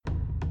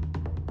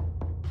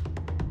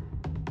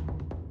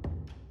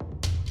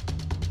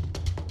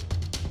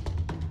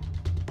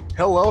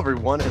Hello,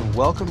 everyone, and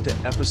welcome to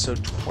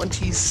episode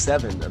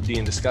 27 of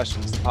D&D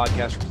Discussions, the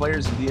podcast for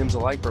players and DMs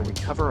alike, where we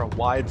cover a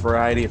wide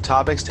variety of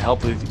topics to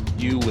help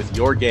you with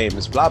your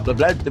games. Blah, blah,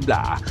 blah, blah,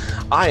 blah.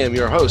 I am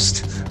your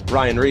host,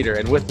 Ryan Reeder,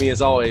 and with me,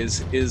 as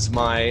always, is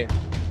my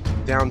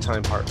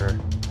downtime partner,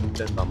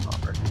 Ben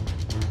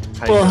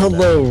Bumhopper. Well,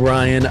 hello,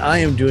 Ryan. I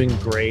am doing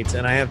great,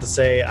 and I have to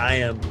say I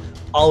am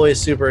always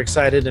super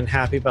excited and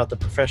happy about the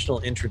professional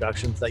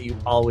introductions that you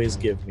always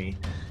give me.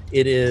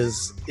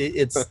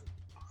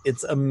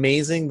 It's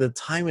amazing the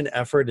time and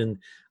effort and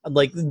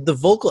like the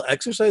vocal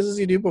exercises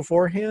you do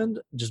beforehand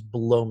just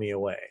blow me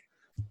away.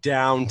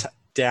 Downtime.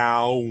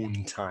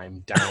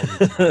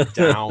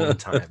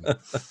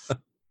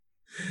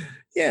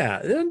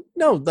 Yeah,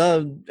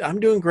 no, I'm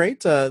doing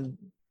great.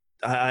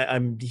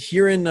 I'm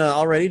hearing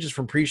already just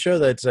from pre-show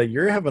that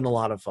you're having a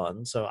lot of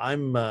fun, so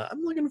I'm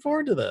looking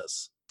forward to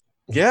this.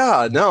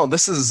 Yeah, no,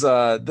 this is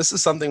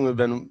something we've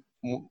been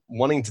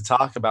wanting to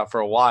talk about for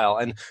a while,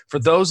 and for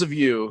those of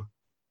you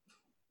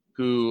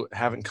who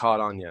haven't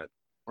caught on yet,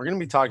 we're going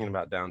to be talking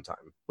about downtime.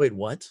 Wait,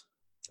 what?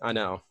 I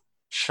know,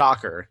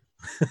 shocker.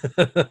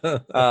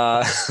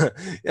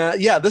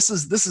 Yeah, this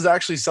is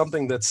actually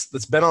something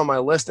that's been on my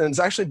list, and it's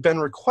actually been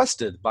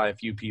requested by a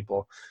few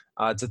people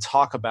to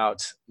talk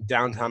about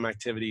downtime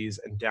activities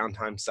and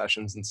downtime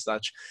sessions and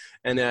such.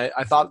 And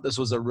I thought this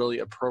was a really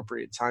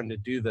appropriate time to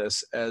do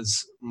this,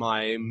 as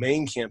my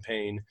main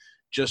campaign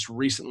just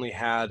recently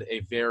had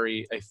a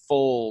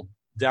full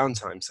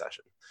downtime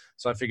session.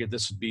 So I figured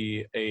this would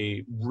be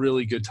a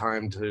really good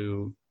time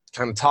to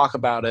kind of talk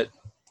about it,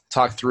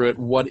 talk through it.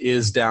 What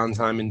is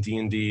downtime in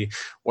D&D?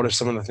 What are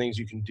some of the things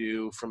you can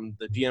do from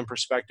the DM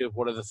perspective?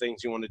 What are the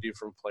things you want to do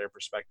from a player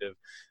perspective?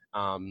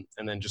 And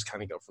then just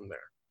kind of go from there.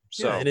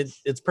 So, yeah, and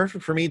it's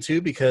perfect for me too,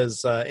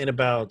 because in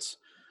about,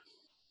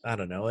 I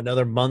don't know,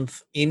 another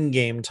month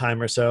in-game time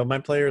or so, my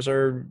players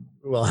are,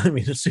 well, I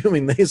mean,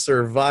 assuming they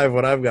survive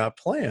what I've got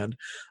planned,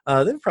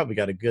 they've probably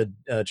got a good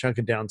chunk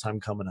of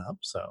downtime coming up.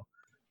 So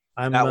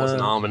that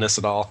wasn't ominous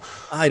at all.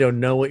 I don't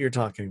know what you're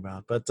talking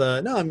about, but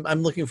no,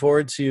 I'm looking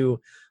forward to,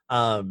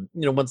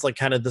 once like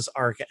kind of this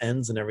arc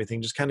ends and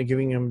everything, just kind of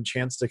giving them a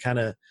chance to kind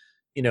of,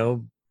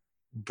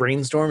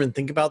 brainstorm and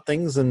think about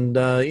things and,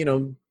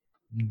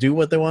 do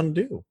what they want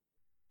to do.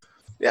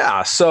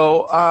 Yeah,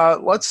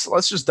 so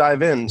let's just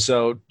dive in.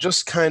 So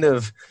just kind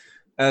of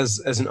as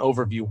an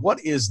overview,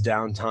 what is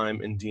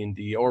downtime in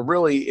D&D, or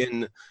really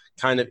in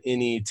kind of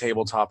any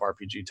tabletop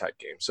RPG type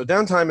game? So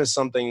downtime is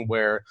something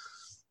where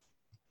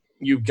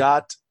you've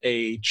got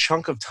a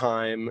chunk of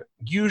time.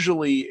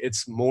 Usually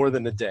it's more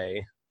than a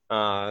day,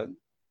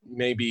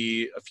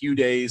 maybe a few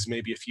days,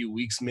 maybe a few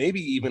weeks, maybe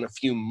even a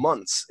few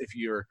months if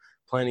you're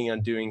planning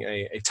on doing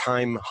a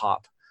time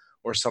hop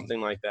or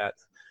something like that.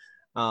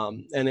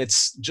 And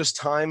it's just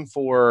time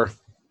for,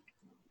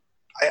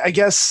 I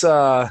guess,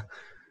 the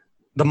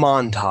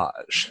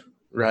montage,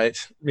 right?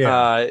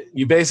 Yeah.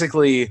 You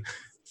basically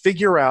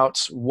figure out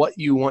what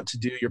you want to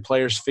do. Your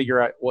players figure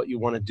out what you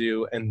want to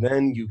do, and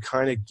then you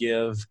kind of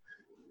give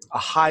a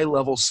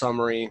high-level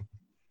summary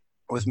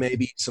with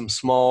maybe some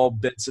small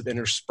bits of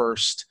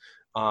interspersed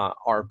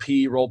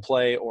RP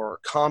roleplay or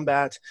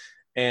combat,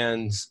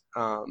 and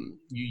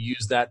you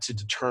use that to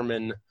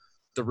determine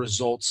the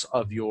results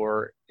of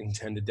your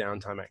intended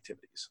downtime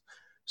activities.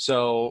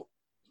 So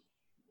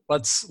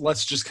let's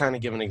just kind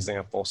of give an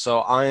example.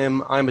 So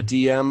I'm a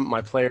DM.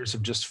 My players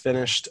have just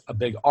finished a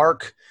big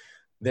arc.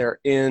 They're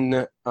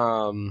in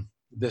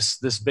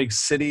this big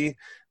city.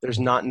 There's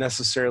not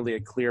necessarily a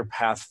clear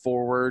path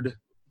forward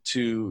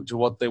to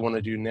what they want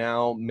to do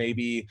now.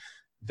 Maybe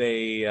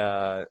they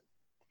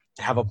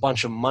have a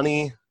bunch of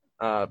money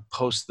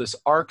post this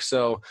arc.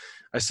 So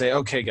I say,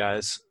 okay,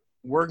 guys,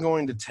 we're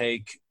going to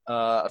take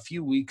a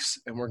few weeks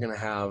and we're going to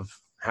have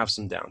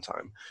some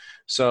downtime.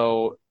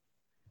 So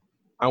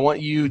I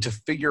want you to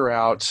figure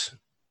out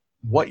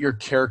what your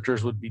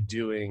characters would be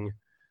doing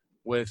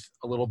with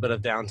a little bit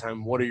of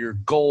downtime. What are your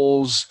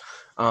goals?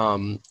 Are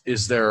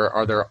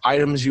there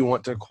items you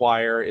want to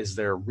acquire? Is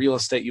there real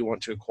estate you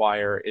want to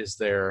acquire? Is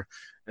there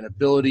an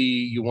ability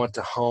you want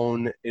to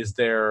hone? Is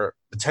there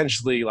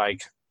potentially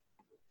like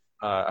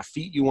a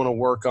feat you want to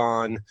work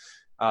on?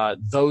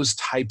 Those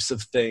types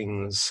of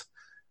things.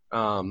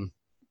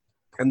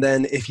 And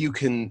then if you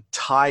can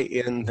tie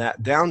in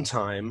that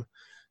downtime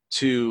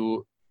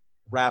to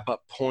wrap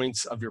up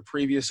points of your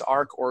previous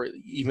arc, or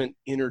even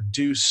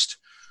introduced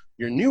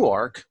your new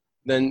arc,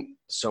 then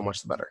so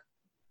much the better.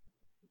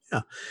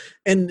 Yeah,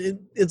 and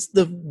it's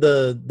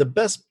the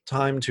best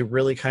time to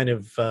really kind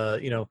of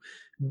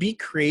be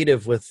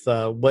creative with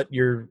what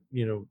you're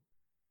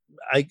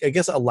I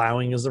guess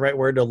allowing is the right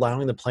word,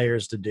 allowing the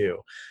players to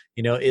do.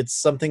 It's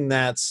something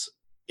that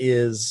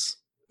is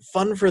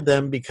fun for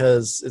them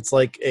because it's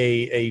like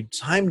a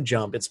time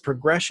jump. It's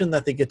progression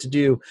that they get to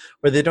do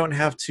where they don't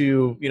have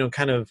to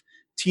kind of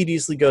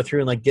tediously go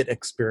through and like get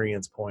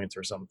experience points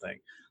or something.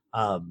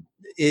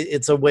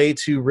 It's a way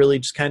to really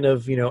just kind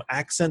of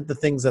accent the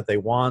things that they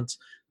want,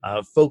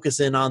 focus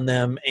in on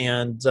them,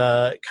 and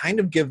kind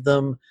of give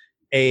them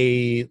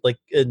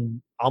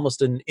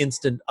almost an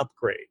instant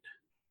upgrade.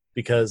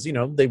 because, you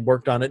know, they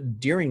worked on it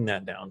during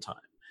that downtime.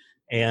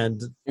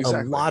 And a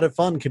Exactly. lot of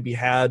fun can be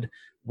had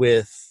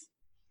with,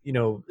 you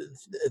know,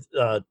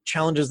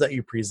 challenges that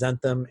you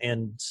present them,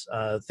 and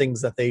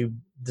things that they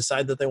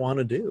decide that they want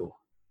to do.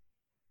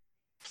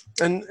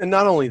 And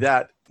not only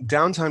that,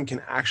 downtime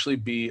can actually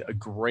be a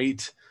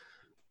great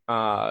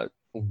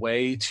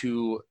way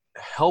to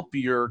help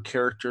your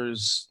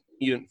characters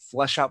even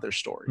flesh out their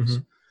stories,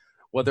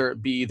 whether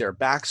it be their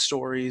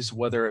backstories,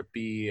 whether it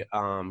be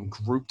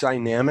group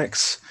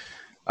dynamics,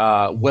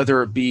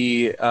 whether it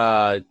be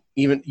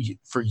even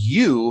for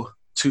you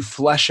to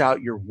flesh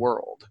out your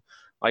world.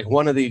 Like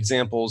one of the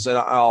examples, and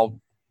I'll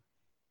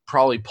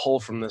probably pull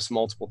from this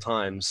multiple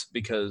times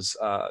because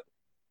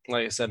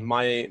like I said,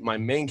 my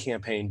main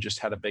campaign just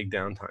had a big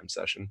downtime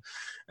session.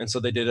 And so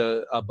they did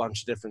a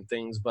bunch of different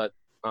things, but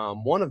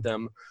one of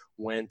them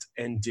went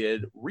and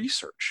did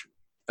research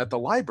at the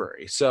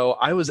library. So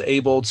I was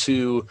able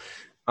to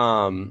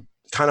kind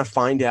of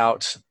find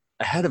out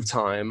ahead of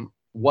time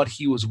what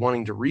he was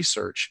wanting to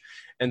research.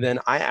 And then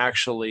I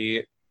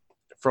actually,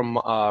 from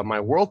my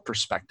world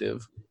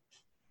perspective,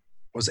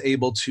 was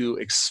able to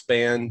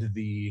expand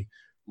the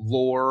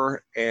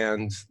lore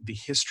and the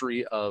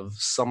history of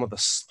some of the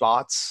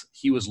spots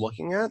he was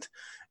looking at,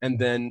 and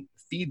then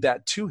feed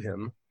that to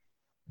him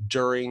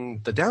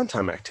during the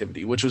downtime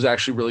activity, which was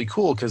actually really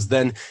cool because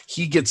then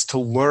he gets to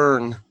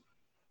learn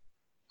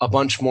a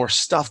bunch more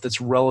stuff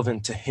that's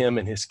relevant to him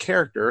and his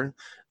character.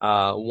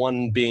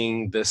 One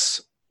being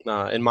this,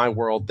 in my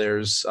world,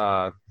 there's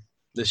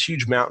this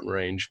huge mountain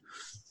range,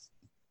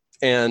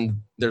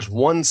 and there's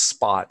one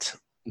spot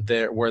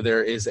there where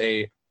there is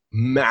a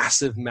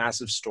massive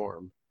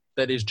storm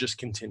that is just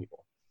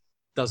continual,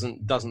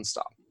 doesn't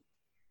stop.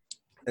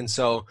 And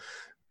so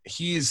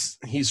he's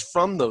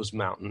from those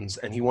mountains,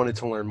 and he wanted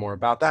to learn more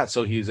about that,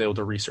 so he was able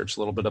to research a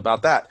little bit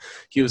about that.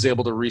 He was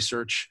able to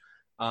research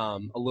a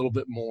little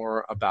bit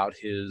more about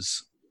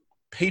his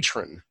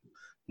patron,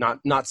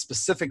 not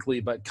specifically,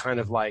 but kind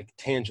of like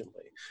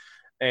tangentially.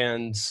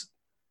 And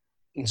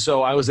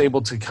so I was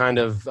able to kind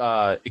of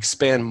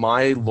expand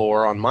my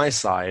lore on my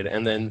side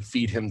and then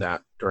feed him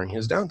that during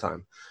his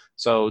downtime.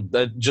 So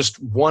that just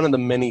one of the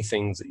many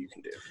things that you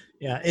can do.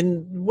 Yeah,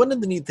 and one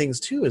of the neat things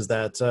too is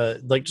that,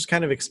 like, just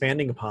kind of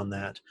expanding upon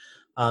that,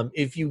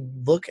 if you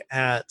look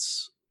at,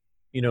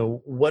 you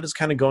know, what is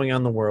kind of going on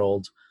in the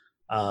world,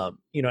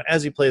 you know,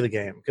 as you play the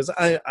game, because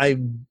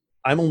I'm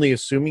only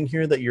assuming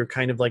here that you're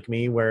kind of like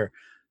me, where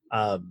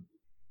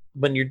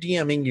when you're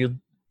DMing,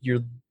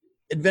 you're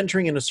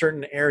adventuring in a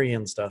certain area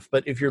and stuff.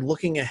 But if you're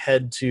looking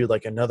ahead to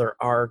like another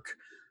arc,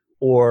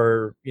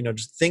 or, you know,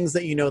 just things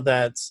that you know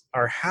that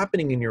are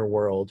happening in your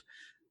world,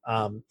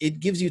 it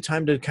gives you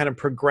time to kind of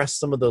progress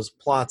some of those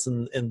plots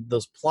and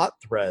those plot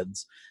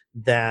threads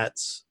that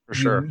For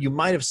sure. you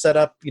might have set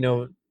up, you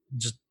know,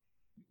 just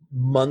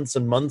months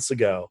and months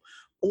ago,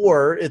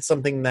 or it's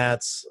something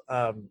that's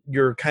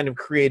you're kind of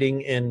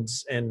creating and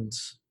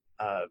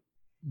uh,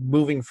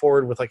 moving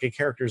forward with, like a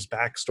character's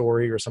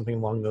backstory or something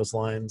along those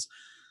lines,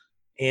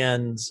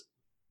 and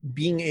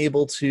being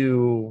able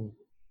to,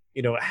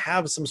 you know,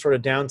 have some sort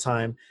of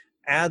downtime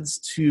adds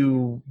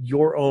to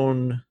your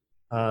own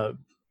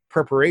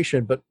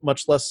preparation, but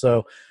much less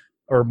so,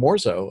 or more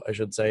so, I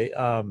should say,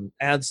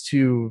 adds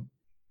to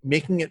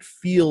making it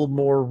feel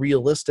more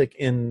realistic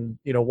in,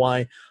 you know,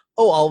 why,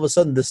 oh, all of a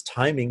sudden this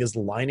timing is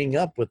lining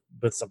up with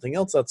something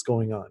else that's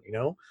going on, you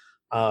know.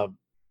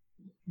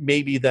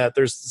 Maybe that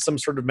there's some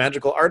sort of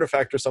magical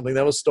artifact or something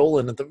that was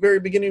stolen at the very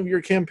beginning of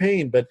your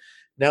campaign, but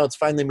now it's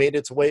finally made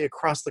its way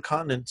across the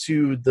continent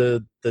to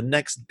the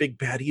next big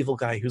bad evil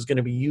guy who's going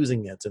to be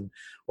using it, and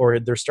or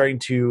they're starting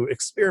to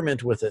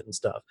experiment with it and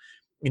stuff.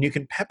 And you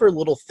can pepper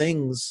little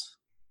things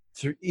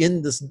through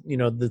in this, you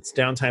know, this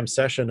downtime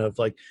session of,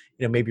 like,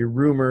 you know, maybe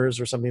rumors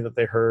or something that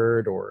they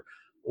heard, or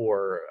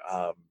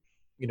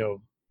you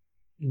know,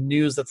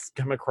 news that's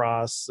come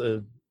across,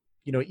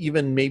 you know,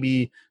 even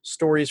maybe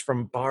stories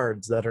from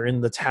bards that are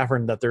in the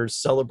tavern that they're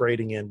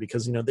celebrating in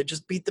because, you know, they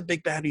just beat the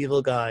big bad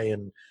evil guy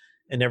and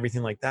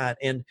everything like that.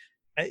 And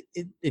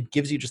it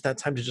gives you just that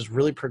time to just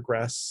really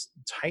progress,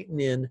 tighten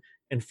in,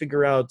 and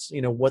figure out,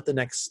 you know, what the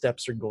next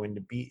steps are going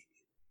to be.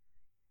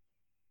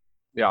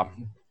 Yeah,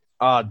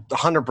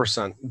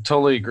 100%.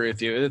 Totally agree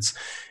with you.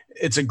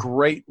 It's a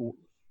great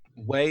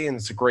way, and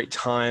it's a great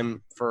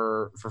time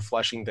for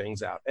fleshing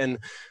things out. And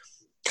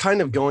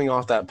kind of going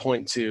off that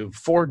point too,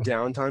 for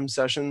downtime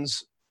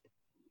sessions,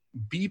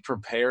 be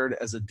prepared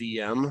as a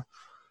DM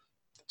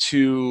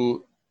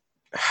to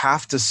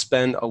have to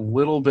spend a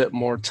little bit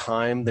more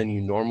time than you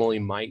normally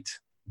might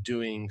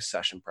doing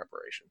session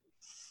preparation.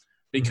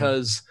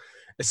 Because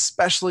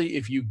especially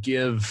if you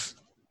give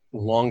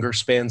longer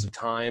spans of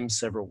time,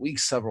 several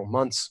weeks, several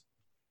months,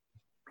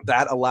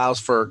 that allows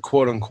for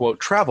quote unquote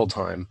travel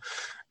time.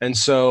 And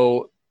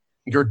so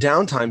your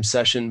downtime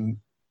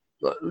session,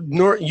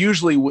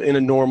 usually in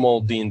a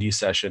normal D&D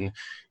session,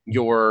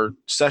 your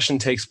session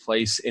takes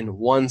place in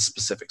one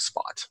specific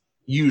spot,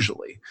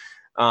 usually.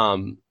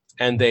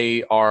 And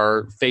they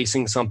are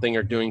facing something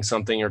or doing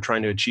something or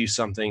trying to achieve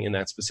something in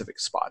that specific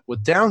spot.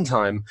 With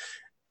downtime,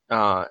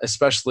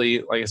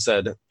 especially, like I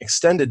said,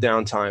 extended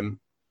downtime,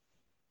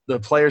 the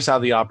players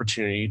have the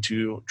opportunity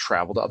to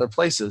travel to other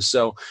places.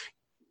 So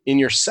in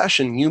your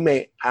session, you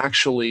may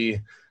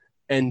actually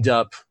end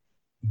up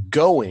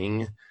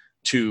going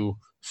to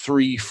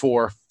 3,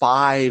 4,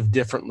 5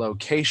 different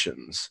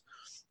locations.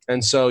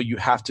 And so you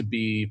have to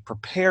be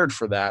prepared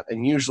for that.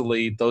 And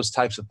usually those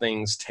types of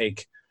things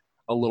take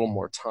a little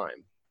more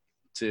time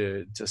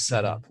to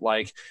set up.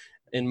 Like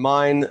in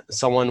mine,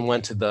 someone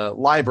went to the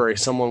library,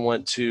 someone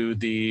went to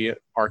the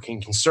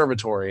Arcane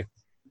Conservatory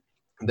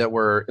that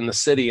were in the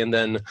city, and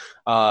then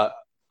a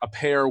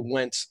pair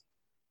went,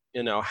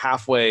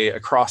 halfway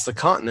across the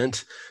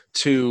continent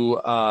to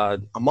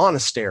a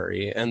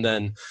monastery, and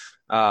then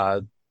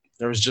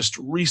there was just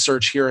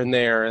research here and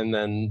there, and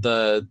then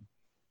the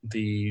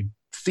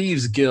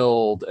Thieves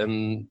Guild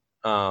and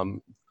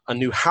a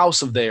new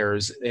house of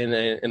theirs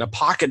in a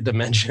pocket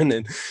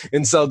dimension,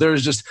 and so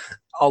there's just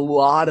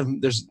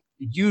there's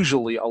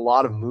usually a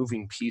lot of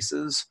moving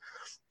pieces,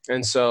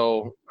 and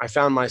so I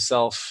found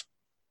myself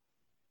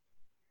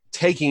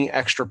taking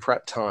extra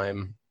prep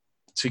time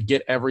to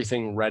get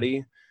everything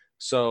ready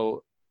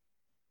so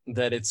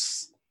that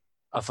it's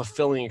a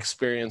fulfilling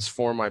experience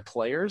for my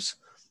players.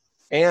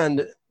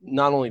 And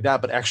not only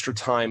that, but extra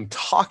time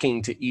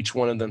talking to each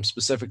one of them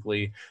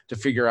specifically to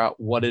figure out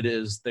what it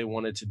is they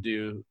wanted to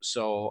do,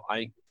 so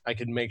I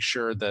could make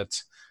sure that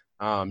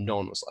no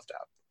one was left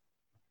out.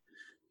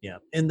 Yeah.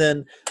 And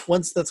then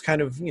once that's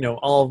kind of,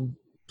 all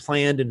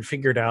planned and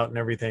figured out and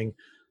everything,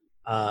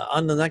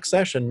 on the next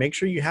session, make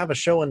sure you have a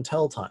show and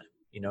tell time.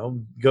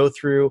 Go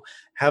through,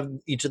 have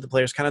each of the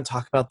players kind of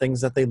talk about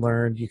things that they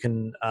learned. You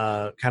can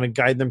kind of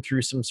guide them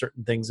through some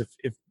certain things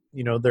if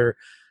they're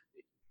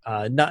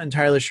not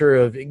entirely sure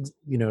of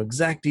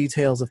exact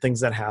details of things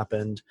that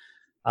happened.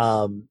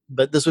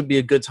 But this would be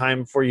a good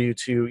time for you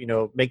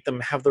to make them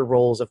have their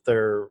roles if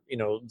they're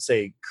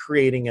say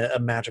creating a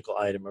magical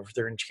item, or if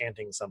they're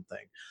enchanting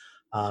something.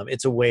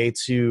 It's a way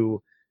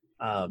to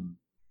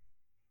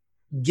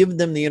give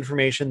them the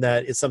information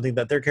that is something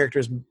that their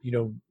characters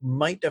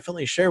might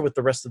definitely share with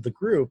the rest of the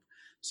group,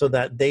 so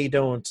that they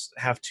don't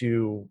have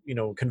to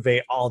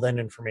convey all that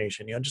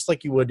information, just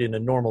like you would in a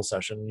normal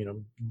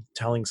session,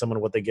 telling someone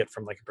what they get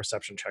from like a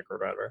perception check or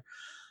whatever.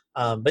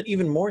 But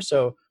even more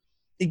so,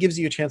 it gives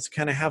you a chance to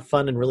kind of have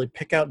fun and really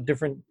pick out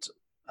different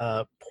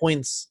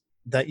points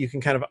that you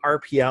can kind of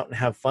RP out and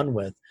have fun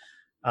with.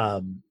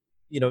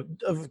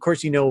 Of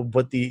course,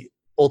 what the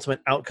ultimate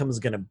outcome is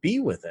going to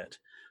be with it,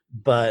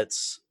 but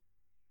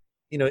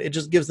it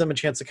just gives them a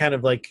chance to kind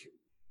of like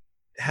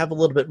have a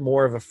little bit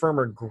more of a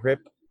firmer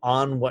grip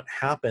on what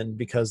happened,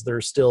 because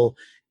they're still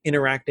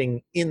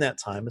interacting in that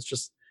time. It's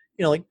just,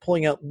 like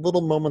pulling out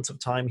little moments of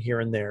time here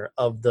and there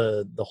of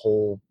the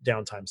whole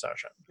downtime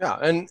session. Yeah,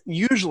 and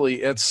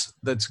usually that's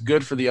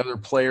good for the other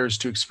players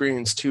to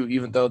experience too,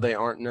 even though they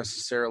aren't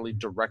necessarily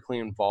directly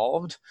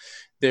involved.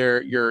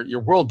 You're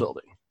world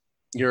building.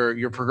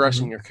 You're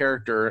progressing your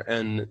character,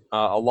 and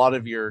a lot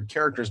of your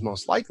characters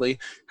most likely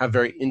have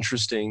very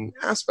interesting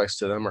aspects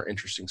to them, or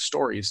interesting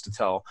stories to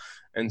tell.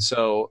 And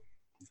so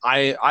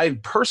I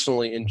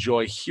personally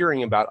enjoy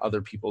hearing about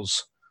other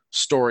people's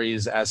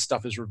stories as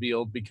stuff is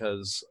revealed,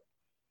 because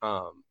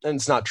and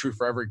it's not true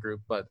for every group,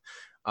 but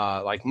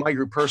like my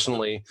group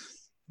personally,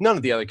 none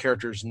of the other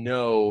characters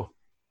know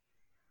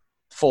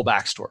full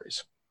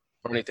backstories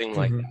or anything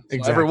like that. So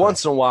Exactly. every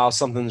once in a while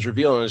something's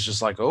revealed and it's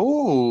just like,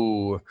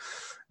 oh,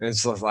 and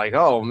it's just like,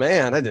 oh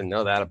man, I didn't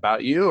know that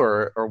about you,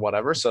 or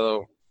whatever.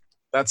 So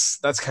that's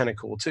kind of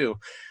cool too.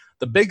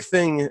 The big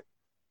thing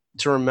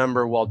to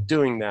remember while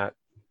doing that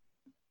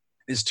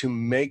is to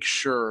make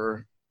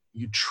sure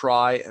you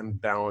try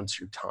and balance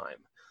your time.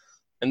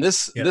 And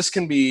this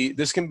can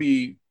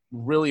be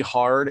really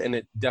hard, and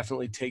it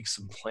definitely takes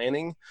some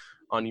planning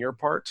on your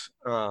part.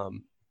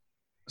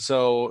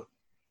 So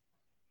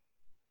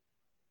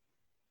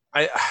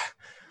I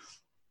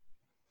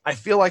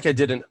feel like I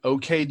did an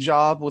okay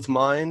job with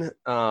mine.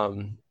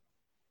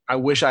 I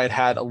wish I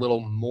had a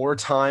little more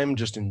time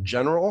just in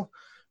general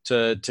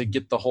to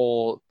get the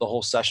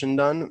whole session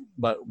done,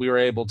 but we were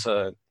able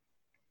to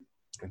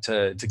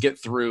get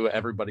through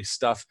everybody's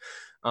stuff.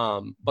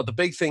 But the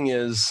big thing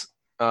is,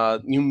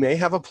 you may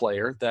have a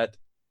player that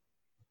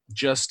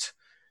just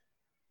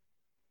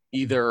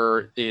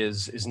either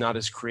is not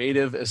as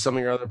creative as some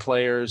of your other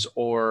players,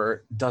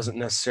 or doesn't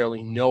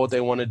necessarily know what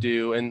they want to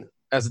do. And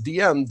as a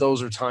DM,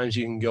 those are times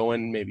you can go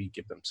in and maybe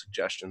give them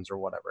suggestions or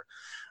whatever.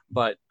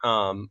 But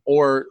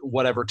or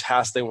whatever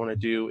task they want to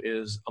do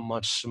is a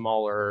much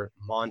smaller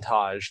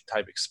montage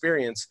type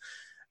experience.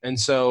 And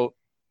so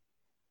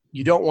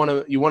you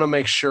want to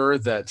make sure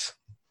that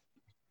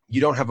you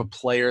don't have a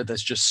player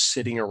that's just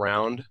sitting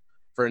around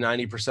for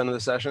 90% of the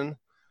session,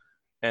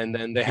 and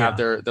then they have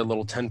their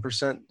little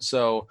 10%.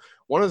 So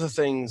one of the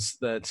things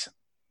that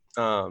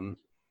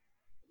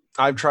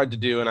I've tried to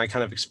do, and I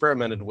kind of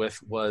experimented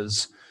with,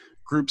 was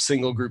group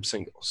single.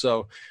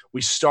 So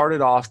we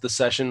started off the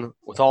session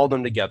with all of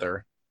them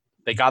together.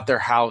 They got their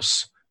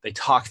house, they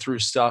talked through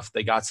stuff,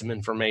 they got some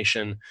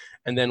information,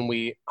 and then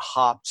we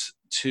hopped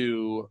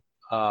to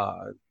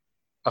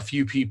a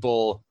few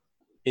people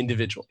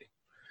individually.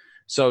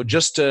 So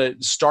just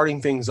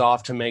starting things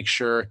off to make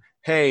sure,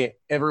 hey,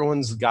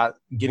 everyone's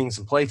getting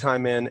some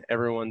playtime in,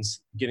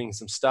 everyone's getting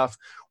some stuff.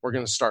 We're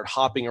going to start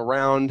hopping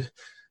around.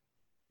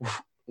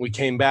 We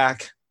came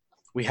back,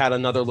 we had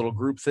another little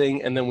group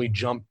thing, and then we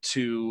jumped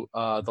to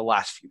the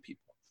last few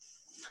people.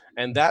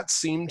 And that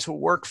seemed to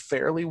work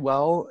fairly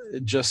well,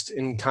 just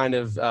in kind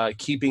of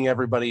keeping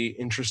everybody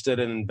interested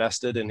and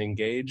invested and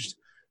engaged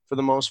for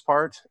the most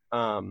part,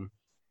 and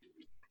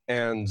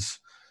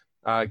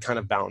kind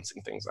of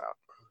balancing things out.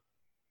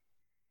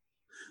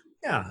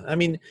 Yeah, I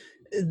mean,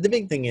 the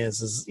big thing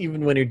is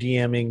even when you're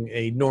DMing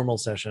a normal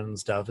session and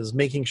stuff, is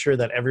making sure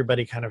that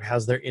everybody kind of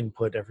has their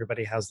input,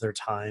 everybody has their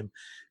time,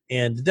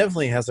 and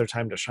definitely has their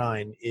time to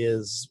shine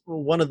is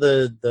one of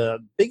the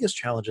biggest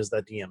challenges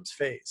that DMs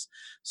face.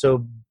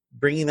 So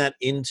bringing that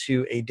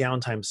into a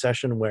downtime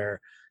session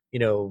where,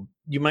 you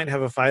might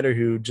have a fighter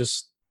who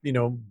just,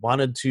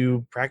 wanted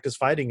to practice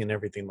fighting and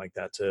everything like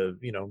that to,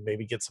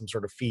 maybe get some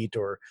sort of feat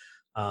or,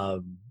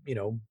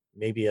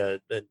 maybe an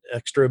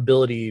extra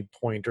ability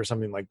point or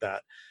something like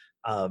that.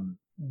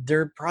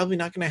 They're probably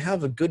not going to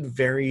have a good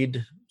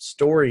varied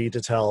story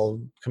to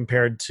tell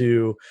compared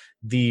to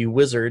the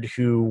wizard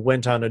who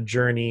went on a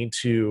journey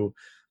to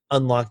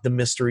unlock the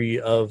mystery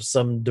of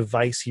some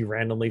device he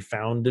randomly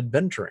found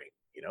adventuring.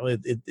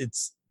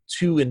 It's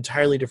two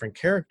entirely different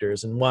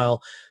characters, and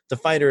while the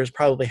fighter is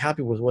probably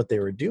happy with what they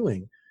were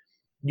doing,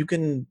 you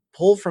can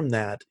pull from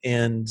that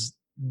and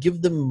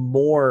give them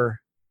more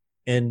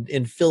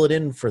and fill it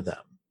in for them.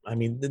 I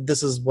mean,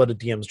 this is what a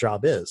DM's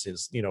job is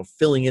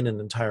filling in an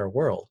entire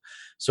world.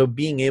 So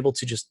being able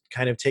to just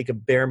kind of take a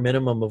bare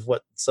minimum of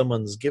what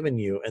someone's given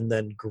you and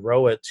then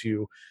grow it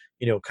to,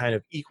 kind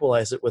of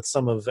equalize it with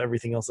some of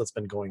everything else that's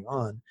been going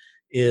on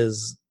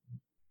is,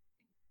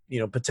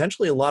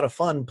 potentially a lot of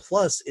fun.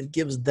 Plus it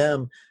gives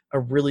them a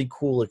really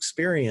cool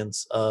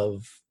experience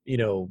of,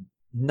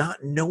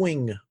 not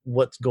knowing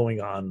what's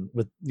going on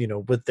with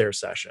their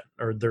session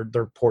or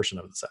their portion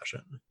of the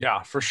session.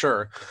 Yeah, for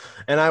sure.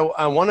 And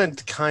I wanted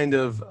to kind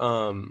of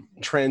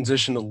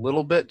transition a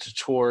little bit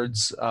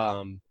towards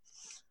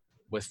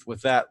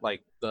with that,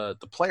 like the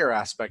player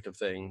aspect of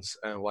things,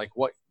 and like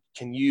what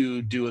can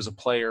you do as a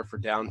player for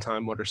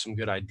downtime? What are some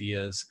good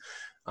ideas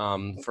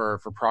for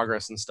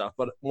progress and stuff?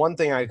 But one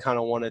thing I kind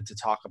of wanted to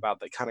talk about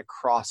that kind of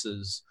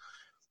crosses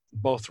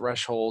both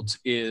thresholds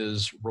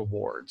is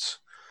rewards.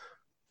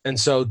 And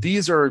so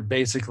these are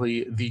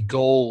basically the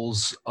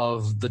goals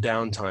of the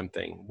downtime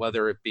thing,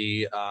 whether it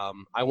be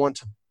I want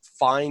to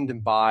find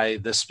and buy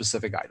this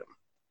specific item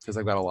because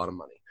I've got a lot of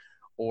money,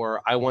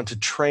 or I want to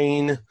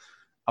train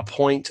a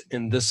point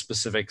in this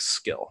specific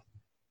skill,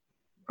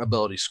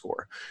 ability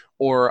score,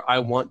 or I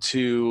want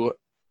to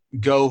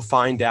go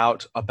find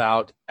out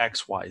about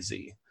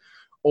XYZ.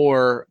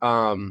 Or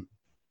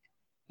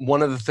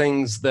one of the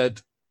things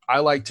that I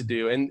like to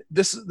do, and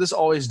this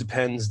always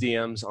depends,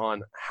 DMs,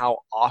 on how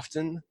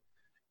often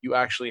you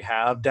actually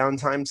have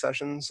downtime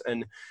sessions.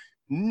 And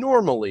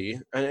normally,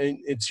 and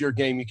it's your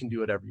game, you can do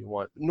whatever you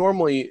want.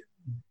 Normally,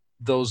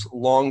 those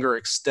longer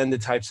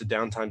extended types of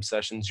downtime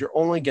sessions, you're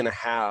only going to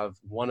have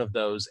one of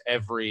those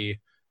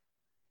every,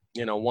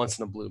 once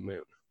in a blue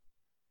moon.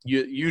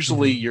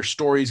 Usually your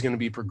story is going to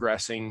be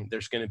progressing.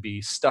 There's going to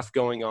be stuff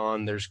going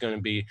on. There's going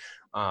to be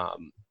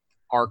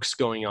arcs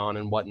going on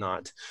and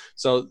whatnot.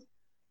 So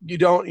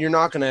you're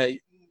not going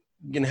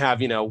to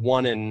have,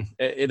 one in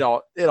it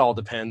all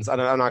depends.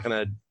 I'm not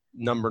going to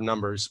number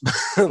numbers.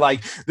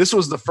 Like this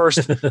was the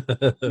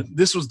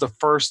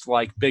first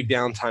like big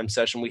downtime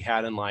session we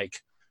had in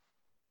like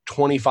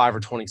 25 or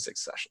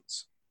 26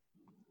 sessions.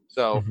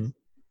 So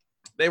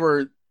they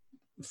were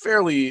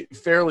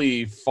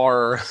fairly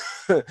far,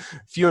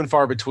 few and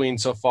far between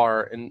so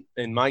far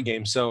in my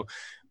game. So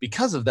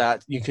because of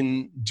that, you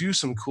can do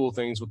some cool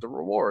things with the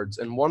rewards.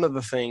 And one of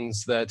the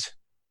things that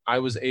I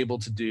was able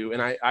to do,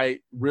 and I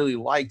really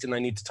liked, and I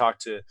need to talk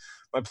to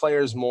my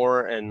players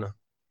more, and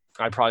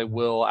I probably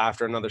will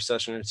after another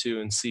session or two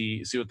and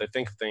see what they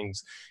think of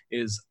things,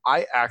 is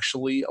I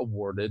actually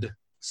awarded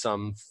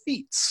some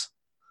feats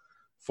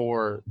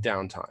for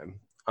downtime.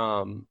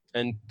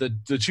 And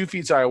the two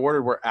feats I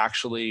awarded were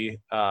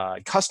actually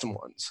custom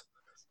ones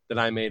that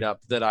I made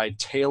up that I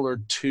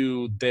tailored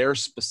to their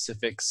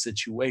specific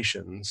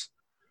situations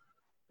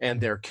and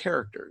their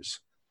characters.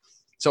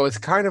 So it's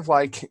kind of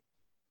like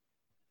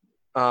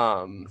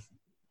a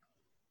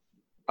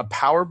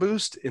power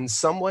boost in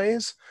some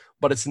ways,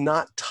 but it's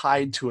not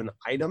tied to an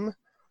item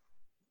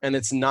and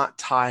it's not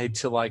tied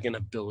to like an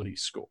ability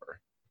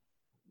score.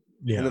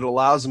 Yeah. And it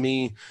allows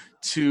me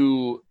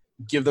to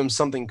give them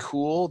something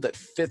cool that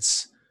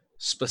fits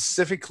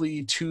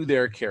specifically to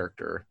their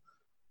character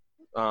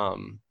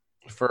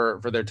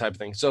for their type of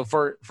thing. So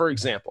for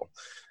example,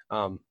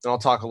 and I'll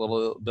talk a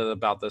little bit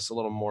about this a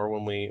little more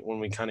when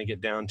we kind of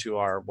get down to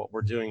what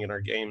we're doing in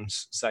our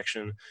games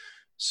section.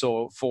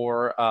 So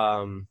for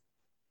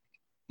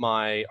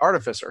my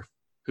artificer,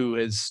 who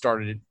has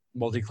started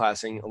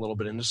multi-classing a little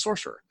bit into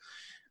sorcerer,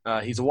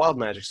 he's a wild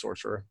magic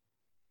sorcerer,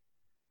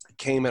 it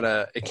came at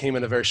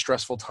a very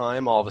stressful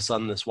time. All of a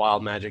sudden, this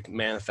wild magic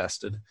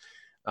manifested.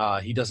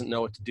 He doesn't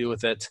know what to do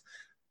with it.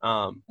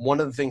 One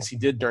of the things he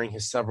did during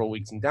his several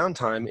weeks in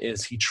downtime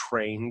is he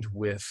trained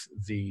with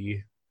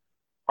the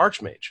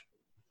Archmage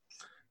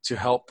to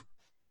help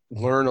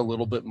learn a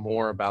little bit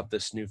more about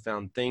this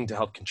newfound thing, to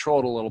help control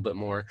it a little bit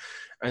more.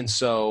 And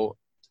so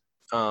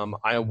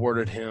I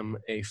awarded him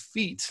a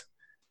feat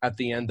at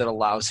the end that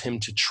allows him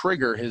to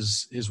trigger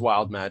his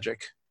wild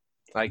magic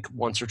like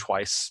once or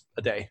twice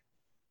a day,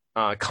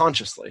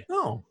 consciously.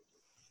 Oh.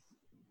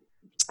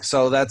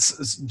 So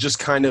that's just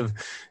kind of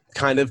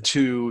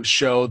to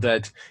show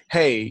that,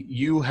 hey,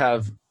 you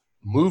have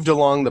moved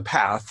along the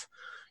path.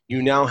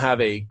 You now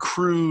have a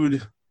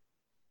crude-ish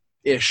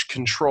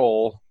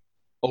control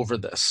over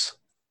this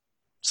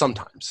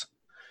sometimes.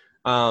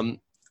 And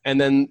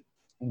then,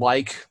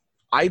 like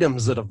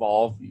items that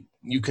evolve,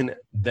 you can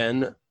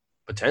then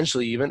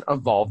potentially even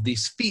evolve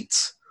these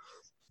feats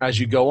as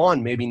you go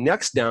on. Maybe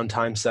next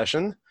downtime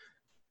session,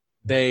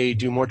 they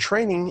do more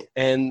training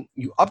and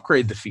you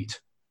upgrade the feat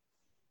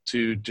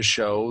to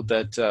show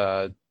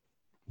that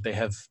they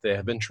have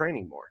been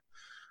training more.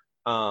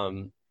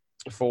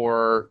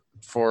 For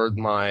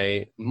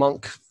my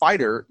monk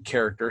fighter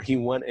character, he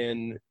went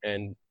in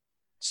and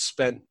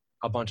spent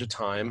a bunch of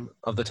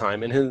the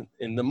time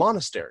in the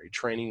monastery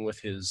training with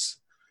his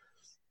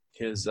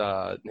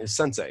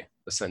sensei,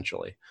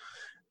 essentially.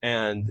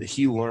 And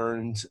he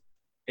learned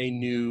a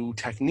new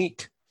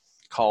technique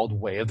called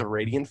Way of the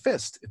Radiant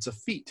Fist. It's a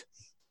feat,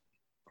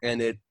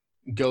 and it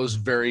goes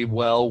very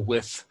well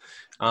with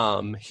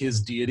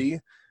his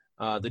deity,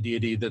 the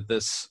deity that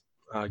this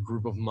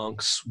group of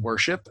monks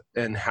worship,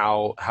 and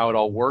how it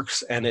all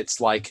works. And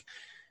it's like,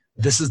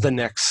 this is the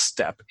next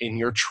step in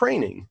your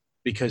training,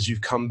 because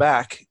you've come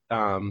back,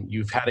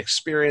 you've had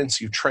experience,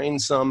 you've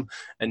trained some,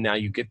 and now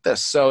you get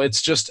this. So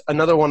it's just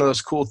another one of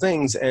those cool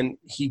things, and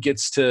he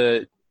gets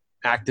to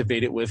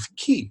activate it with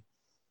ki.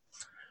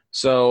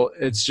 So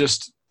it's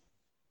just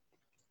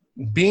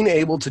being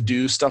able to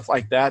do stuff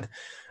like that.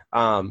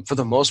 For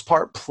the most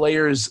part,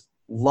 players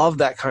love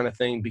that kind of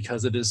thing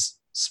because it is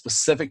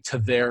specific to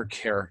their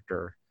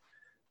character,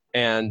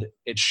 and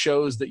it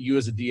shows that you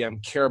as a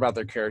DM care about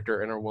their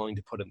character and are willing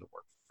to put in the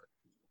work.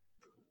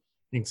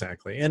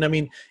 Exactly. And I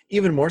mean,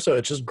 even more so,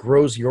 it just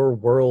grows your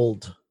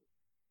world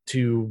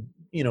to,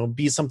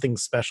 be something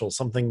special,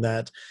 something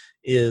that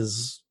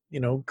is,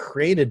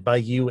 created by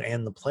you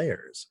and the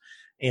players.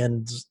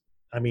 And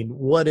I mean,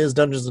 what is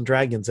Dungeons and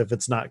Dragons if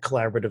it's not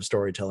collaborative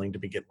storytelling to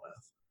begin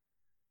with?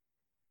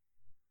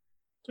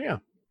 So yeah,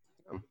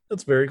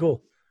 that's very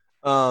cool.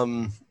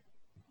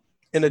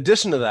 In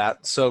addition to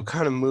that, so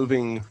kind of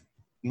moving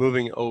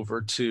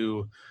over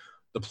to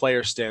the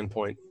player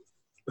standpoint.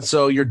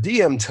 So your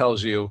DM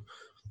tells you,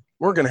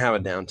 we're going to have a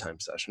downtime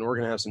session. We're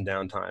going to have some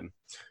downtime.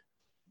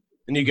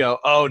 And you go,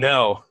 oh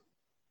no,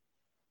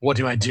 what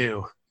do I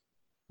do?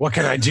 What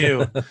can I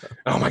do?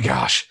 Oh my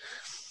gosh.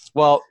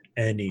 Well,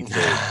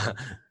 anything.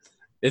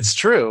 It's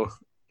true.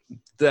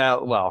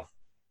 Well,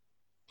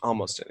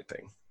 almost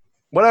anything.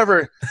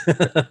 Whatever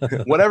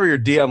your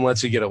DM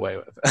lets you get away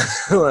with.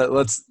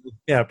 let's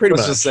much.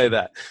 Just say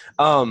that.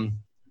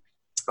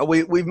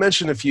 We've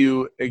mentioned a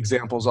few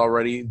examples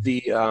already.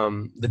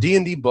 The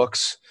D&D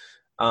books,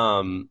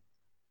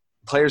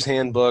 Player's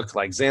Handbook,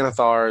 like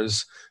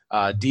Xanathar's,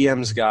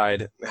 DM's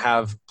Guide,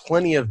 have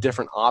plenty of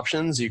different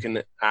options. You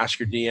can ask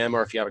your DM,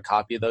 or if you have a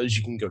copy of those,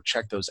 you can go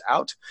check those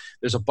out.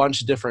 There's a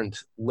bunch of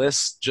different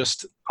lists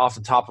just off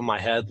the top of my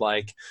head,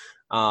 like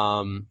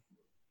Fight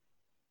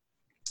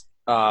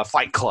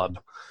Club,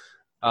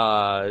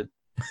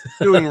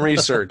 doing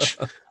research,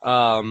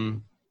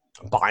 buying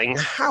a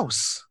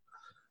house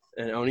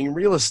and owning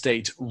real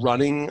estate,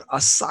 running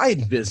a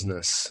side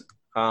business,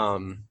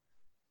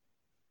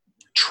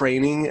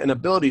 training an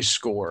ability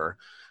score,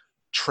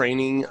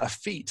 training a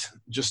feat,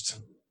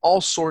 just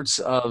all sorts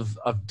of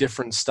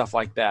different stuff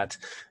like that.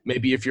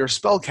 Maybe if you're a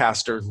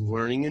spellcaster,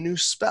 learning a new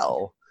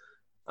spell,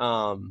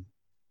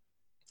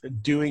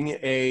 doing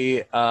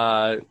a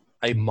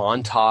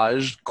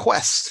montage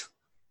quest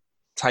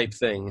type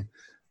thing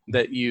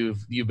that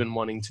you've been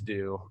wanting to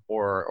do,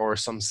 or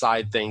some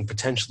side thing,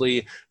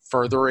 potentially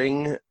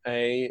furthering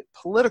a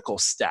political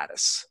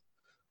status,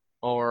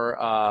 or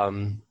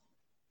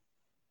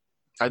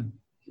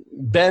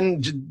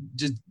Ben,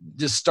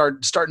 just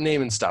start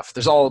naming stuff.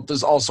 There's all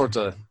sorts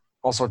of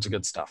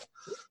good stuff.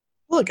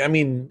 Look, I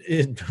mean,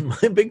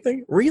 my big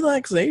thing,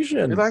 relaxation.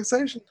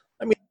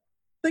 I mean,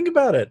 think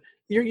about it.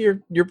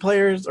 Your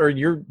players, or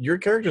your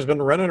character's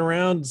been running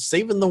around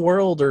saving the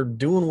world or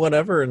doing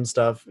whatever and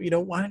stuff. Why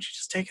don't you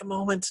just take a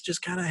moment to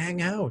just kind of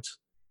hang out?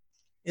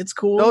 It's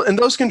cool. And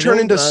those can turn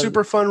into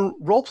super fun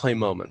role play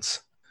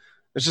moments.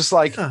 It's just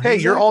like, hey,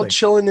 exactly. You're all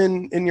chilling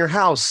in your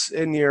house,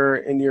 in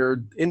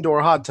your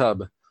indoor hot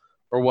tub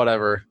or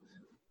whatever,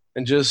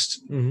 and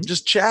just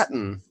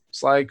chatting.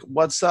 It's like,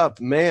 what's up,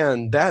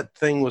 man? That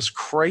thing was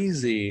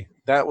crazy.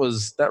 That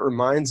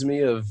reminds me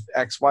of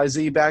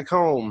XYZ back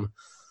home.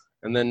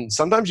 And then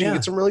sometimes you can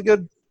get some really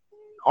good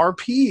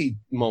RP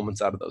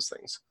moments out of those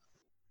things.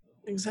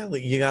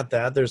 exactly. You got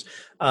that. There's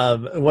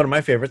one of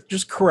my favorites,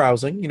 just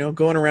carousing,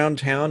 going around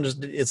town,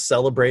 just it's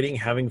celebrating,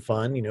 having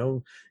fun,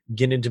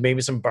 get into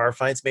maybe some bar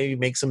fights, maybe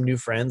make some new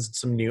friends,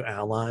 some new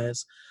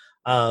allies.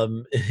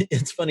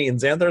 It's funny in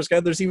Xanathar's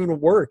Guide, there's even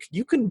work.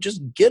 You can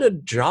just get a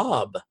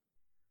job.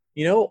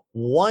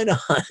 Why not?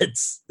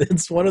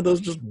 It's one of those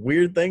just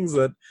weird things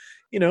that,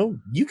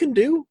 you can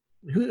do.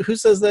 Who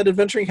says that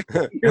adventuring?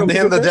 And the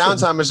end of the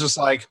downtime is just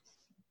like,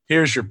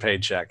 here's your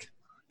paycheck.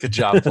 Good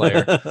job,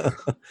 player.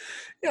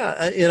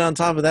 Yeah, and on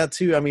top of that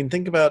too, I mean,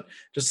 think about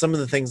just some of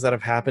the things that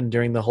have happened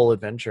during the whole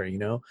adventure.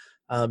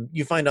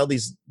 You find all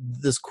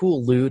this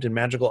cool loot and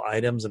magical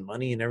items and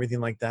money and everything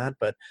like that.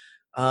 But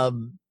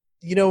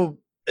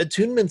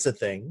attunement's a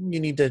thing.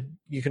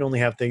 You can only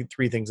have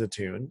three things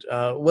attuned.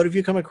 What if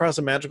you come across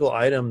a magical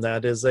item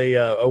that is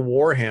a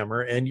war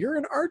hammer and you're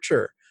an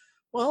archer?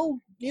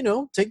 Well,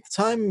 take the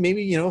time,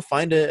 maybe,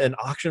 find an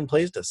auction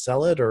place to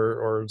sell it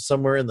or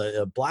somewhere in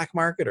the black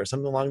market or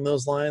something along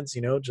those lines,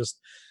 just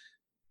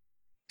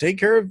take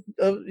care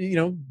of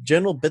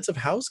general bits of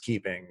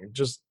housekeeping.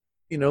 Just,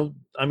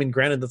 I mean,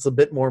 granted, that's a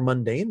bit more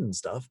mundane and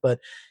stuff,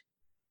 but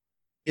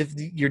if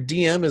your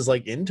DM is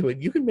like into it,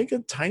 you can make a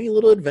tiny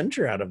little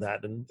adventure out of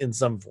that in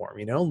some form,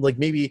 like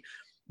maybe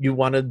you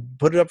want to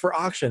put it up for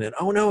auction and,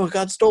 oh no, it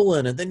got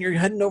stolen. And then you're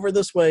heading over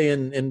this way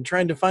and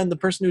trying to find the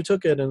person who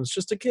took it. And it's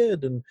just a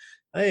kid. And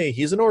hey,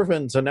 he's an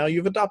orphan. So now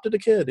you've adopted a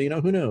kid,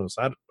 who knows?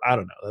 I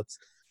don't know. That's,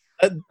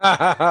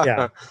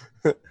 yeah.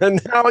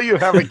 And now you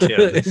have a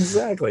kid.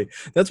 Exactly.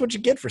 That's what you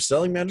get for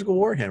selling magical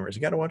warhammers.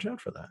 You got to watch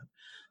out for that.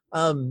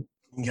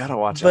 You got to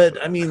watch out.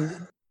 But I mean,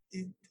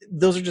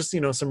 those are just,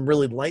 some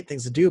really light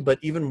things to do, but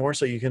even more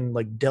so you can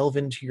like delve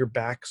into your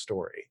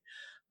backstory.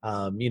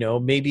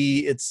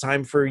 Maybe it's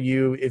time for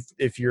you,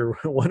 if you're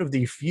one of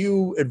the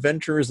few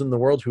adventurers in the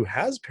world who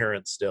has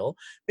parents still,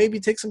 maybe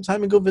take some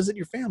time and go visit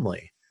your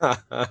family.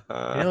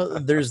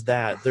 There's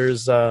that.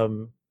 There's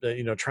trying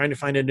to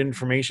find out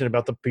information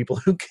about the people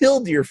who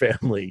killed your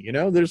family.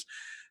 There's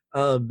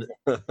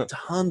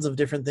tons of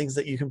different things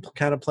that you can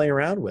kind of play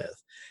around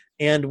with.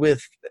 And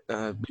with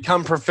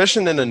become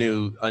proficient in a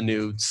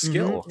new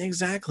skill.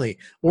 Exactly.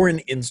 Or in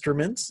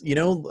instruments,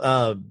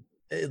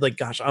 like,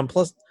 gosh, on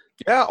plus.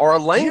 Yeah, or a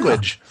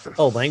language. Yeah.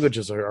 Oh,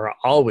 languages are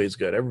always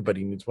good.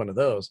 Everybody needs one of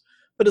those.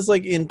 But it's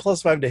like in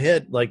 +5 to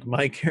hit, like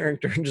my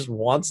character just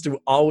wants to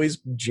always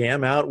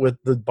jam out with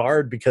the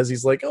bard because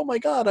he's like, oh my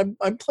God,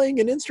 I'm playing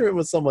an instrument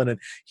with someone, and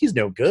he's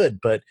no good,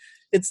 but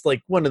it's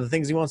like one of the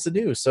things he wants to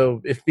do.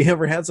 So if he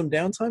ever had some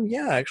downtime,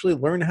 yeah, actually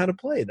learn how to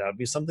play. That would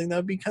be something that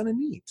would be kind of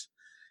neat.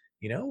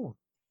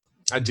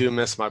 I do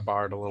miss my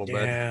bard a little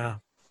bit. Yeah.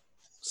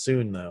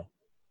 Soon though.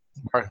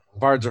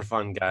 Bards are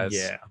fun, guys.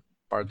 Yeah.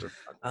 Bards are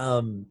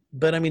fun.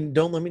 But I mean,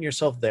 don't limit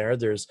yourself there.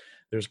 There's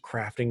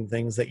crafting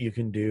things that you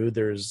can do.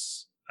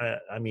 There's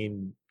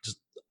just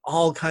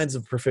all kinds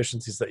of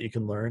proficiencies that you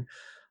can learn.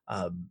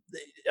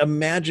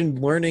 Imagine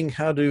learning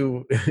how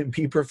to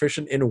be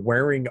proficient in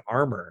wearing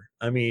armor.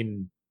 I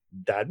mean,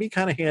 that'd be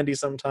kind of handy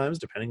sometimes,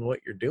 depending on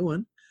what you're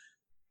doing.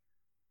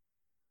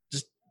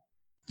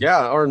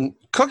 Yeah, or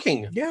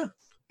cooking. Yeah.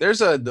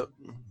 There's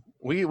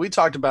we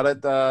talked about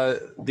it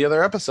the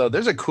other episode.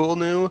 There's a cool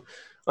new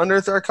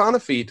Unearthed Arcana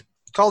feat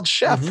called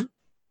Chef. Mm-hmm.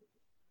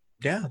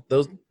 Yeah,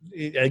 those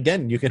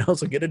again, you can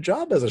also get a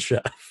job as a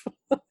chef.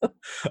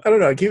 I don't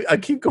know. I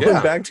keep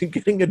going back to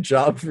getting a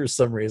job for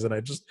some reason.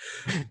 I just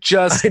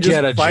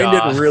get a find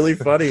job. It really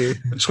funny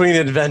Between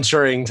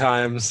adventuring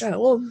times. Yeah,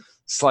 well,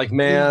 it's like,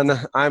 man,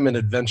 I'm an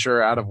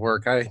adventurer out of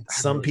work.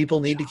 Some really people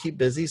need to keep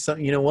busy.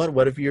 Some, you know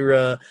what if you're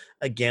a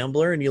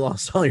gambler and you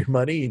lost all your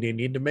money and you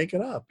need to make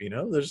it up?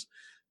 There's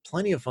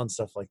plenty of fun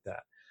stuff like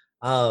that.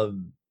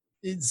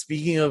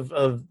 Speaking of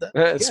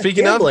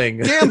gambling.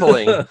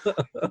 Gambling.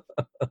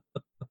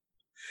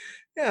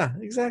 Yeah,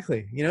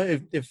 exactly.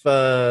 If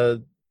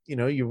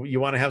you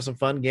want to have some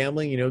fun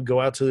gambling, go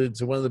out to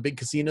one of the big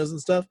casinos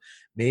and stuff.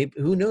 Maybe,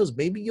 who knows,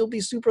 maybe you'll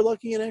be super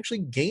lucky and actually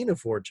gain a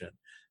fortune.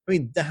 I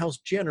mean, the house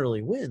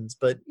generally wins,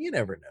 but you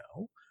never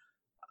know.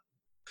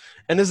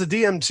 And as a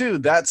DM too,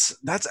 that's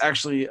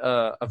actually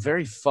a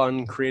very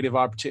fun, creative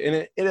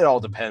opportunity. And it all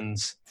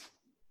depends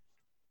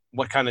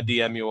what kind of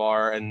DM you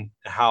are and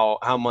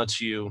how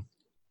much you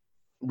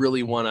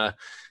really want to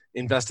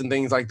invest in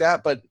things like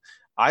that. But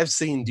I've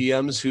seen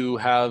DMs who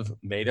have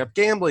made up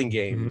gambling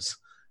games,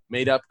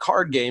 made up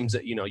card games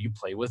that, you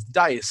play with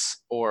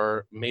dice,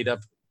 or made up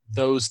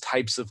those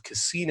types of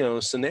casino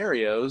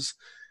scenarios.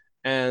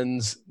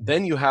 And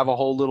then you have a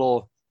whole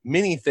little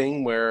mini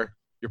thing where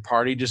your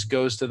party just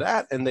goes to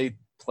that and they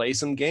play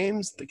some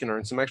games. They can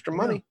earn some extra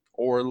money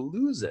or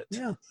lose it.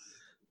 Yeah.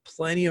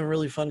 Plenty of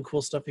really fun,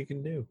 cool stuff you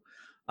can do.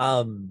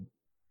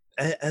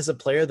 As a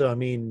player though, I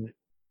mean,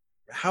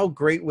 how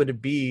great would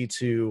it be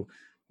to,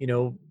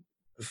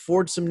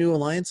 forge some new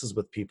alliances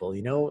with people?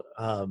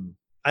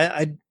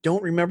 I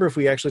don't remember if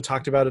we actually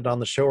talked about it on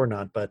the show or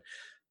not, but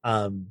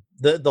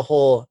the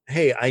whole,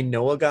 hey, I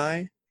know a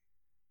guy,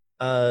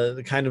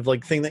 the kind of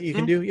like thing that you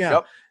can do. Yeah.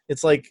 Yep.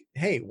 It's like,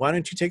 hey, why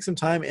don't you take some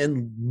time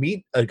and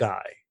meet a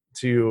guy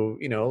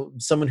to,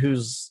 someone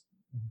who's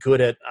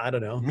good at, I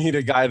don't know. Meet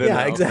a guy to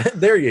Yeah, know. exactly.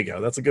 There you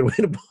go. That's a good way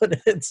to put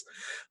it.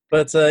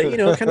 But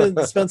kind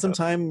of spend some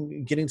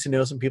time getting to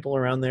know some people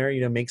around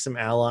there. Make some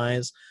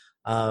allies.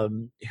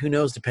 Who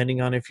knows?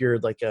 Depending on if you're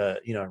like a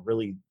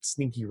really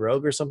sneaky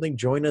rogue or something,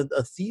 join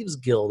a thieves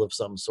guild of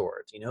some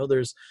sort.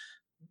 There's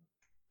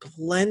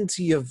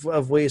plenty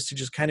of ways to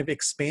just kind of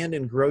expand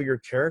and grow your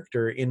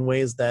character in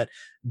ways that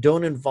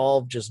don't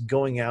involve just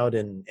going out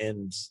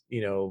and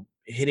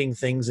hitting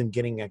things and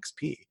getting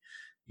XP.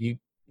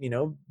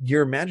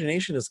 Your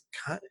imagination is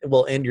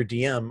and your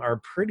DM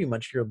are pretty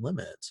much your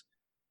limit.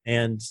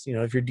 And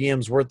if your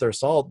DM's worth their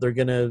salt, they're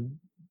gonna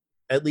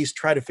at least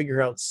try to figure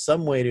out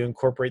some way to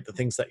incorporate the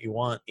things that you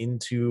want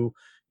into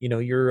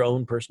your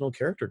own personal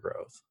character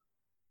growth.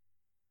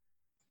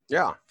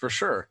 Yeah, for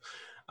sure.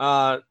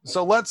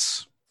 So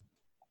let's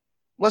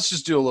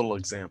just do a little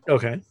example.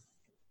 Okay.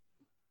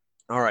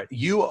 All right.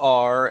 You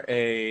are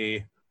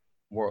a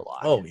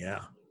warlock. Oh,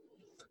 yeah.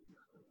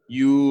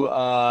 You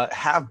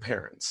have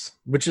parents.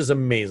 Which is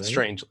amazing.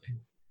 Strangely.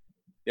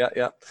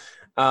 Yeah.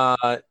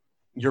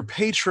 Your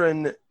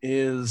patron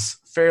is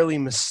fairly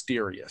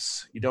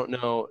mysterious. You don't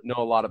know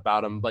a lot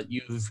about him, but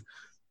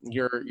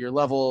you're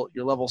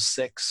level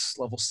 6,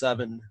 level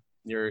 7.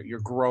 You're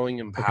growing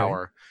in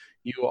power.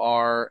 Okay. You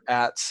are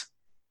at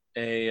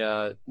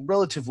a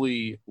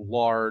relatively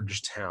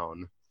large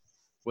town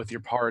with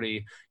your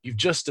party. You've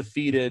just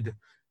defeated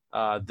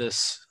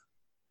this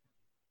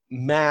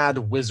mad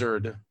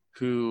wizard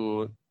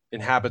who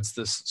inhabits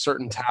this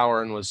certain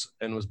tower and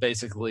was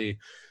basically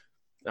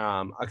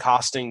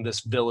accosting this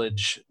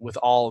village with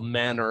all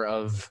manner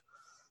of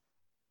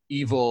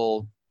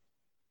evil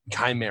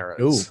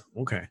chimeras.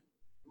 Ooh, okay.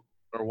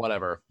 Or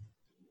whatever.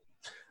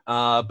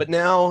 But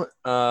now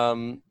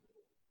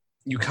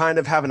you kind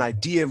of have an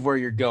idea of where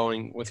you're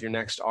going with your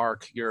next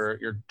arc.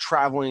 You're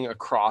traveling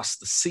across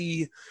the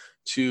sea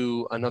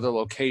to another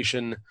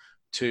location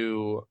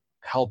to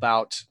help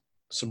out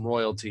some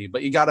royalty,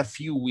 but you got a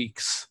few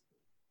weeks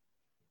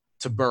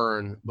to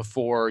burn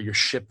before your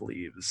ship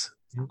leaves.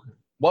 Okay.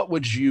 What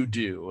would you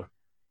do?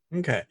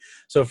 Okay,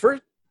 so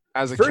first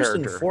character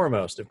and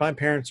foremost, if my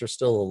parents are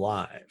still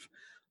alive,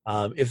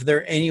 if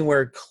they're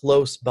anywhere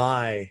close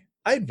by,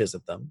 I'd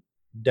visit them,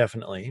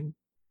 definitely.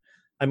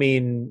 I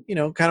mean,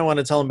 kind of want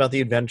to tell them about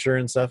the adventure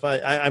and stuff.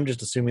 I'm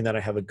just assuming that I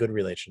have a good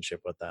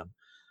relationship with them.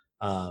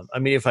 I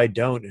mean, if I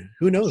don't,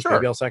 who knows? Sure.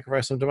 Maybe I'll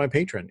sacrifice them to my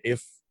patron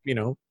if,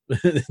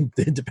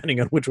 depending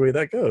on which way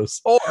that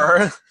goes.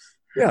 Or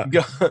yeah,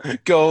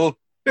 go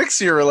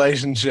fix your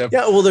relationship.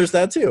 Yeah, well, there's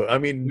that too. I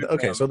mean,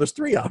 okay, so there's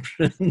 3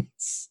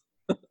 options.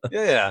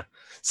 Yeah.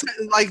 So,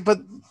 but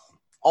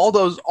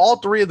all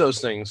 3 of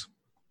those things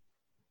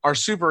are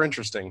super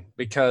interesting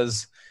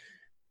because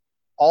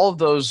all of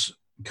those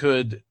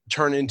could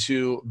turn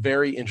into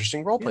very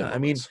interesting roleplay moments. I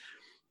mean,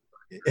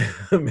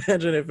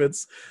 imagine if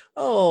it's,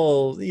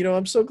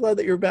 I'm so glad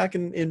that you're back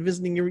and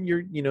visiting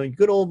your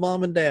good old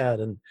mom and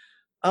dad, and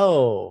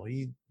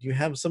you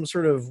have some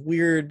sort of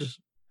weird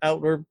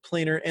outward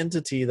planar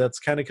entity that's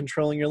kind of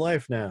controlling your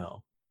life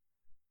now.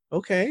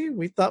 Okay,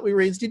 we thought we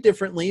raised you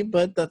differently,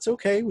 but that's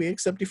okay. We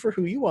accept you for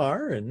who you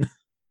are, and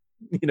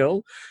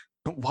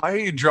why are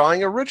you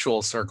drawing a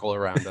ritual circle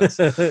around us?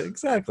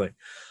 Exactly.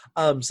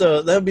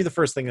 So that would be the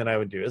first thing that I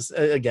would do is,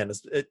 again,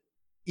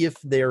 if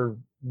they're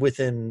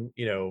within,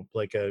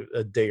 like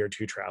a day or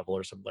 2 travel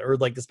or something, or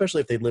like,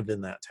 especially if they lived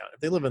in that town. If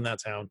they live in that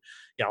town,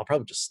 yeah, I'll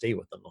probably just stay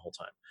with them the whole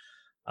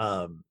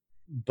time.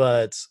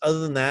 But other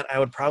than that, I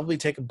would probably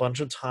take a bunch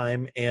of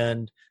time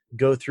and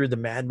go through the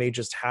Mad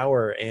Mage's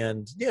Tower.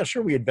 And yeah,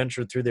 sure, we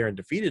adventured through there and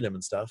defeated him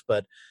and stuff,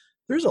 but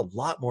there's a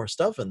lot more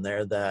stuff in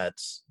there that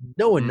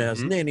no one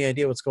has any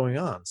idea what's going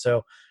on.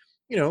 So,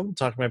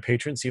 talk to my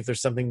patron, see if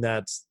there's something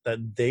that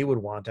they would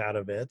want out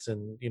of it,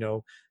 and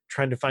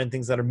trying to find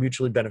things that are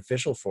mutually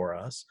beneficial for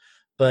us.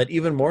 But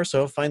even more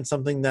so, find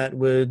something that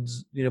would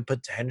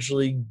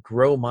potentially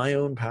grow my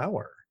own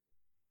power.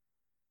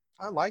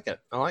 I like it.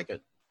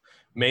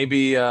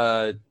 Maybe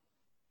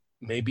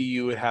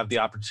you would have the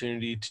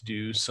opportunity to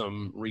do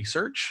some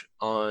research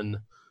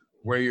on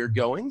where you're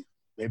going.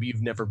 Maybe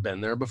you've never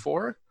been there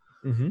before.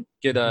 Mm-hmm.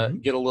 Get a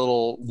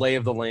little lay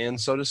of the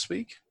land, so to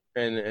speak,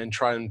 and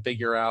try and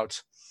figure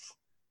out,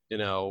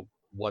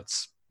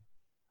 what's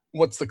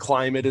the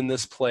climate in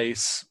this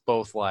place,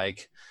 both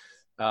like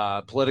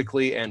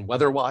politically and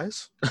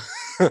weather-wise.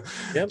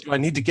 Yep. Do I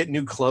need to get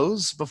new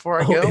clothes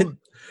before I go?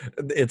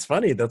 It's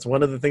funny. That's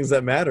one of the things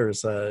that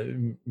matters.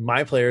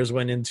 My players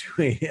went into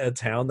a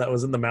town that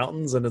was in the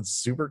mountains and it's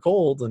super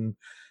cold, and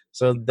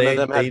so they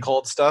had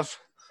cold stuff.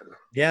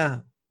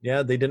 Yeah,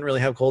 they didn't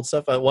really have cold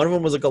stuff. One of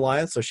them was a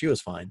Goliath, so she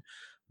was fine,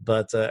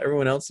 but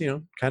everyone else,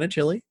 kind of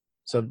chilly.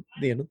 So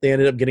they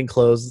ended up getting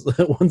clothes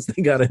once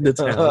they got into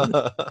town.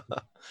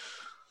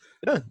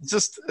 Yeah,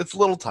 it's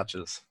little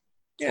touches.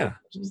 Yeah,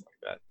 just like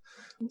that.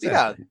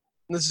 Exactly.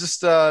 Yeah, it's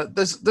just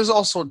there's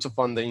all sorts of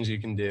fun things you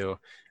can do,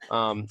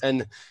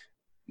 and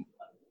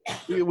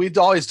we'd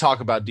always talk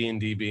about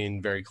D&D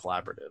being very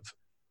collaborative,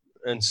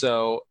 and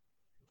so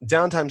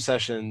downtime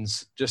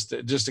sessions, just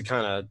to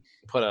kind of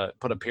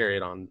put a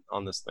period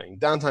on this thing.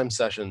 Downtime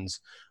sessions,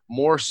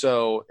 more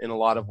so in a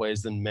lot of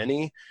ways than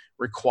many,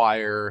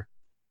 require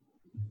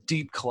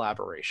deep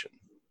collaboration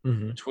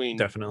between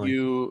Definitely.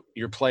 you,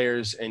 your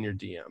players, and your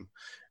DM.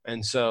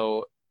 And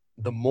so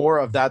the more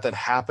of that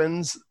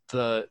happens,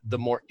 the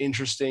more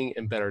interesting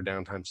and better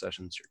downtime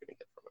sessions you're going to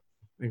get from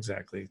it.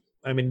 Exactly.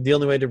 I mean, the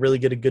only way to really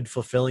get a good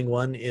fulfilling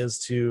one is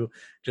to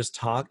just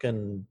talk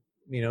and,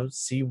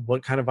 see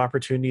what kind of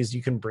opportunities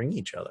you can bring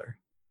each other.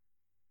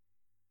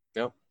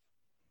 Yep.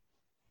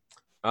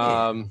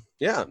 Yeah.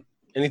 Yeah.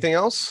 Anything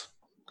else?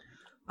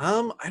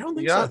 I don't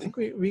think so. I think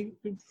we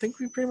think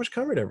we pretty much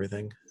covered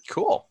everything.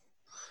 Cool.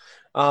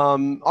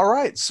 All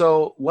right.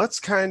 So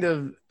let's kind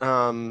of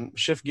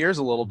shift gears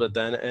a little bit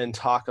then and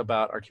talk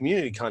about our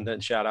community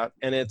content shout out.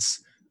 And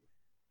it's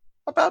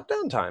about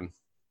downtime.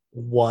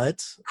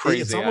 What?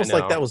 Crazy. It's almost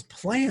like that was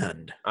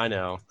planned. I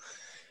know.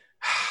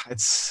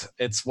 It's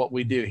what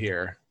we do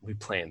here. We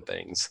plan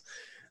things.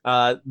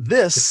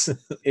 This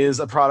is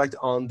a product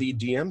on the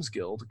DMs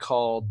Guild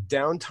called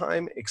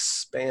Downtime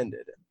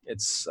Expanded.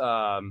 It's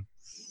a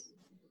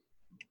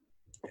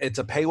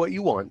pay what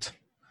you want,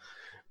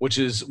 which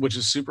is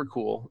super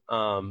cool.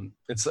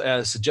 It's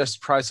a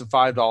suggested price of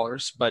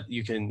 $5, but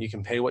you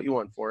can pay what you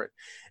want for it.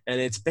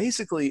 And it's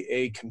basically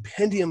a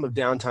compendium of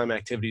downtime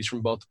activities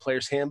from both the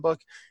Player's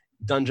Handbook,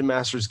 Dungeon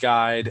Master's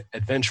Guide,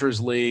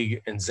 Adventurers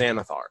League, and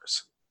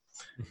Xanathar's,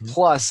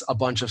 plus a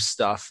bunch of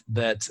stuff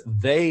that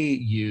they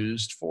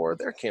used for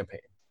their campaign.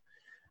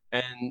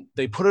 And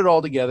they put it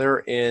all together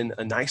in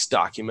a nice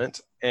document.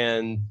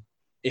 And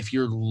if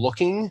you're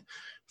looking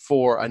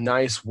for a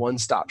nice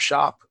one-stop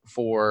shop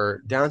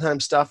for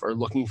downtime stuff or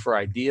looking for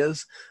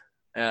ideas,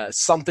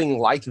 something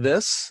like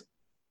this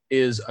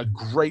is a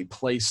great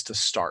place to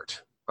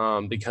start,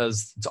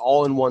 because it's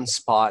all in one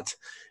spot.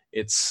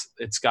 It's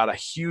got a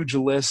huge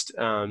list.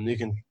 You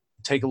can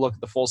take a look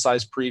at the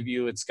full-size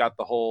preview. It's got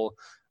the whole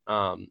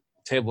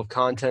table of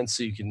contents,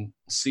 so you can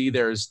see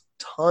there's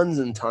tons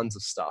and tons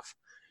of stuff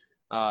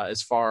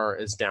as far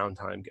as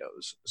downtime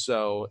goes.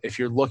 So if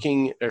you're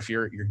looking, if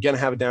you're going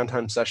to have a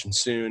downtime session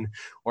soon,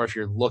 or if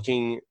you're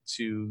looking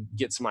to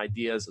get some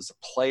ideas as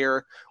a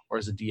player or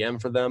as a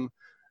DM for them,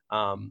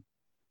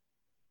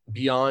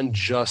 beyond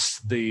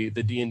just the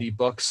D&D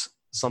books,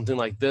 something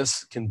like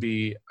this can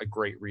be a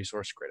great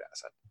resource, great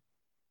asset.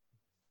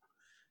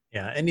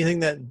 Yeah, anything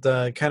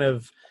that kind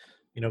of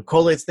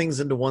collates things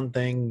into one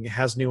thing,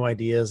 has new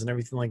ideas and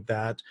everything like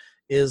that,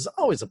 is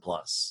always a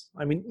plus.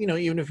 I mean,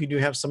 even if you do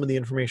have some of the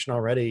information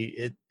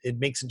already, it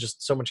makes it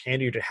just so much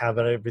handier to have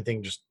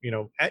everything just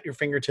at your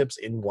fingertips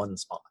in one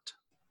spot.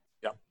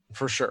 Yeah,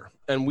 for sure.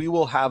 And we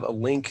will have a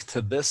link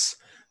to this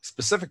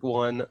specific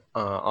one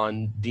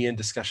on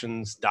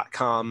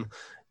dndiscussions.com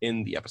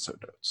in the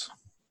episode notes.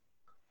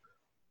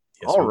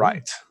 Yes, all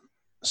right.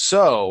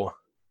 So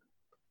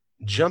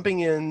jumping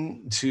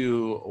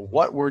into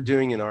what we're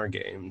doing in our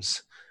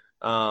games,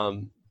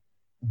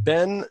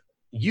 Ben,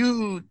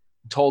 you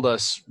told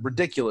us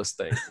ridiculous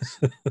things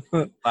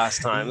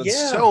last time.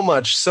 Yeah. So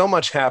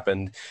much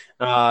happened.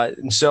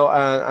 And so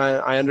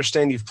I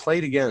understand you've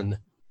played again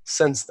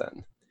since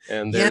then,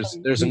 and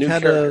there's a new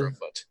character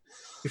afoot.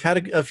 We've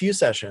had a few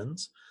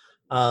sessions.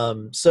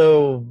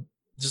 So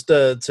just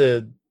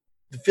to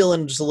fill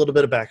in just a little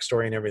bit of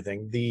backstory and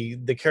everything,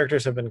 the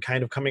characters have been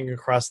kind of coming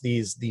across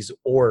these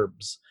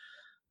orbs,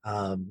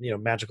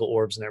 magical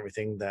orbs and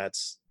everything,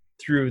 that's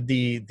through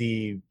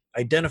the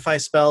identify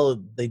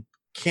spell. They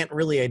can't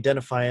really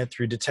identify it.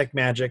 Through detect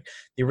magic,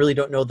 they really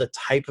don't know the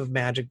type of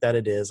magic that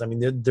it is. I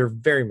mean, they're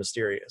very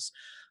mysterious.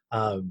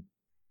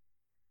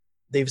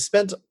 They've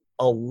spent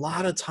a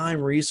lot of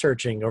time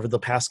researching over the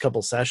past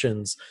couple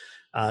sessions,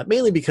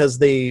 mainly because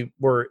they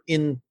were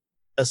in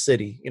a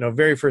city,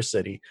 very first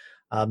city.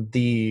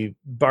 The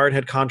Bard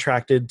had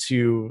contracted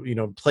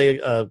to, play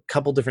a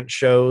couple different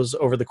shows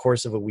over the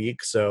course of a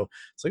week. So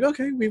it's like,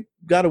 okay, we've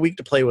got a week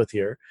to play with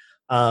here.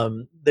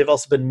 They've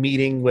also been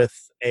meeting with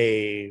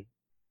in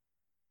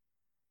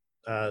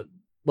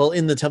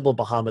the Temple of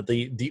Bahamut,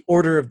 the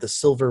Order of the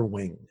Silver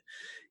Wing.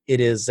 It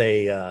is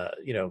a,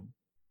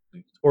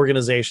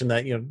 organization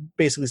that,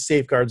 basically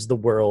safeguards the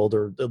world,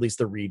 or at least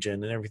the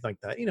region and everything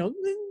like that,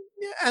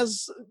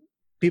 as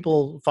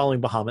people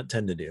following Bahamut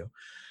tend to do.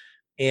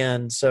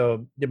 And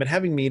so they've been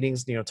having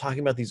meetings, talking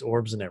about these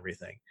orbs and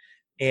everything.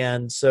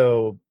 And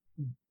so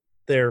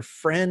their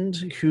friend,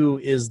 who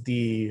is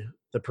the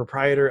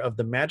proprietor of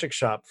the magic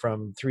shop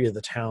from 3 of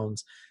the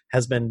towns,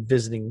 has been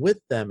visiting with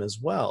them as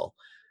well,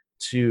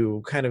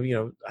 to kind of,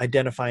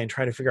 identify and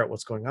try to figure out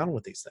what's going on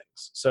with these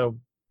things. So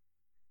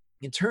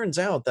it turns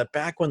out that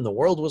back when the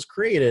world was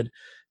created,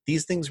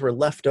 these things were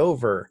left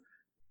over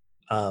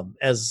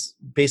as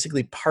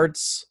basically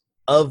parts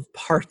of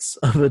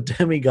a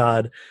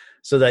demigod,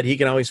 so that he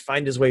can always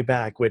find his way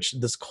back, which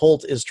this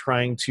cult is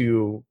trying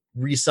to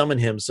resummon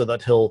him so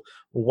that he'll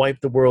wipe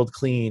the world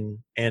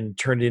clean and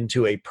turn it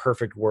into a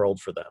perfect world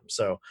for them.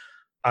 So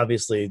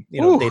obviously,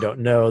 they don't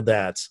know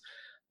that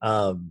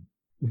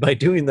by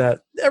doing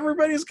that,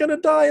 everybody's gonna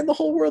die and the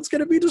whole world's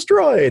gonna be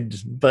destroyed.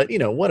 But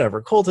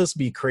whatever. Cultists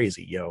be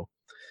crazy, yo.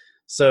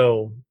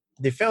 So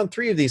they found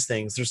 3 of these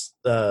things. There's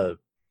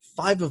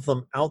 5 of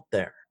them out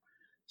there.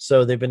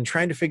 So they've been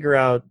trying to figure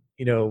out,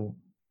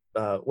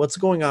 what's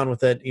going on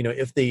with it.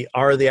 If they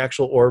are the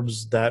actual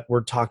orbs that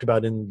were talked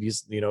about in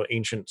these,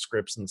 ancient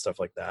scripts and stuff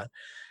like that.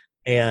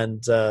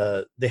 And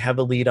they have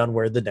a lead on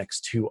where the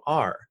next 2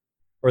 are,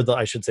 or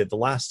I should say the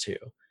last 2.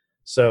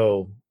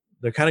 So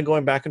they're kind of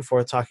going back and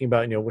forth talking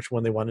about, which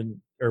one they wanted,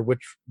 or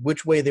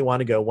which way they want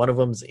to go. One of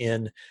them's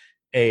in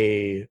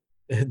the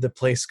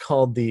place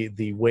called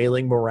the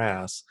Wailing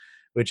Morass,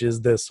 which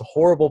is this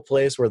horrible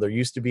place where there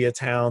used to be a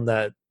town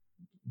that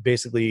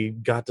basically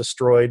got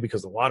destroyed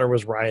because the water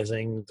was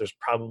rising. There's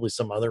probably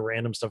some other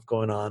random stuff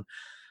going on,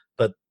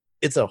 but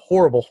it's a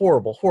horrible,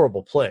 horrible,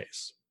 horrible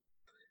place.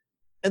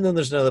 And then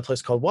there's another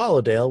place called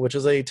Wallowdale, which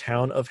is a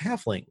town of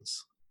halflings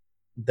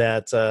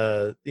that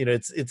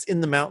it's in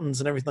the mountains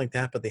and everything like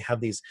that, but they have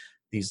these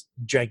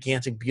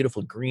gigantic,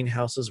 beautiful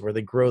greenhouses where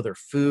they grow their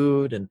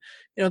food, and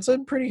it's a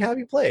pretty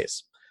happy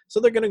place. So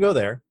they're going to go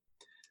there,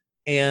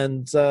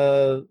 and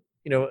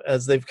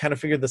as they've kind of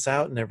figured this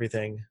out and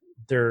everything,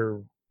 their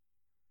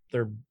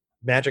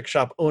magic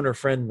shop owner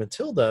friend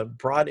Matilda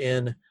brought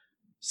in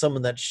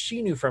someone that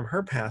she knew from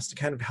her past to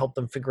kind of help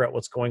them figure out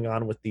what's going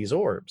on with these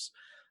orbs,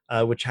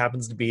 which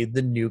happens to be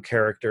the new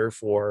character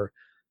for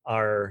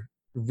our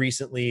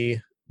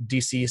recently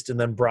deceased and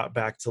then brought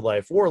back to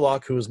life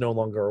warlock, who is no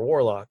longer a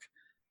warlock.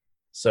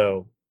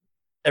 So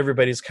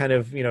everybody's kind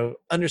of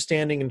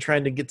understanding and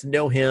trying to get to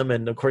know him,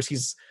 and of course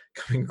he's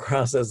coming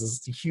across as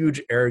this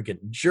huge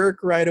arrogant jerk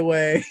right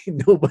away.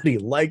 Nobody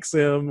likes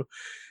him,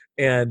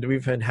 and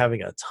we've been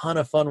having a ton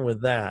of fun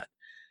with that.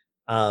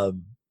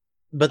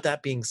 But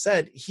that being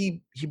said,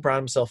 he brought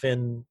himself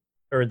in,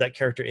 or that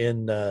character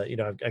in.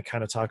 I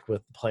kind of talked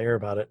with the player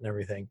about it and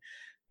everything,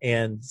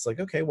 and it's like,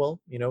 okay, well,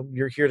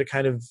 you're here to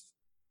kind of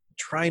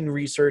try and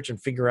research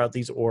and figure out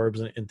these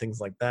orbs and things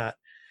like that.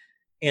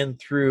 And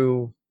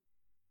through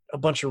a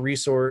bunch of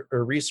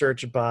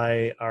research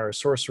by our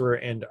sorcerer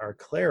and our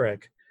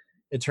cleric,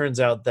 it turns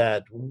out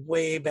that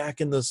way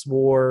back in this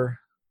war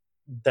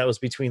that was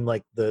between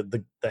like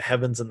the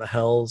heavens and the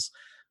hells,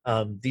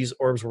 these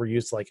orbs were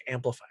used to like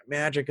amplify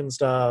magic and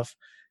stuff,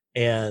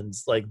 and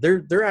like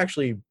they're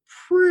actually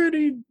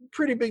pretty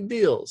big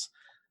deals.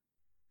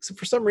 So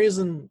for some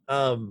reason,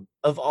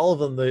 of all of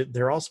them,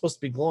 they're all supposed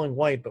to be glowing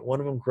white, but one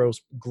of them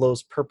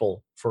glows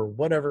purple for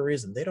whatever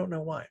reason. They don't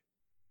know why.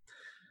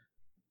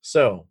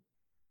 So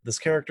this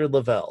character,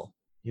 Lavelle,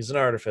 he's an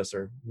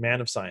artificer,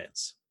 man of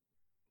science.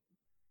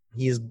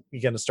 He's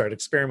going to start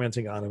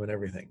experimenting on him and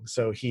everything.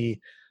 So he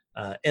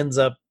ends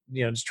up,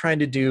 just trying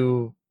to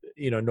do,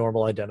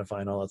 normal identify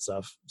and all that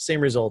stuff.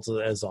 Same results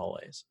as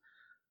always.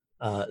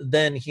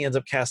 Then he ends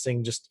up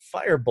casting just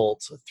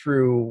firebolt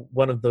through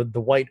one of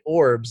the white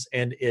orbs,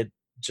 and it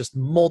just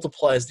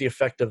multiplies the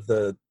effect of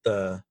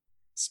the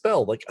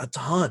spell like a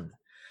ton,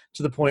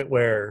 to the point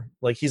where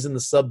like he's in the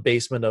sub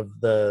basement of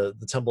the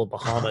Temple of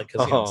Bahamut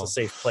because it's a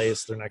safe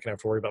place. They're not going to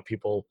have to worry about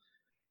people,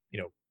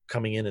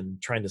 coming in and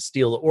trying to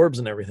steal the orbs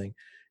and everything.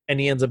 And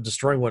he ends up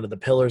destroying one of the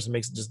pillars and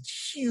makes just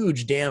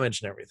huge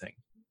damage and everything.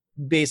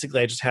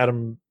 Basically, I just had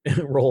him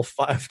roll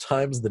 5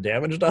 times the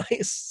damage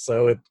dice,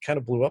 so it kind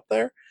of blew up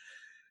there.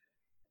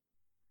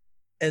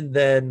 And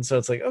then, so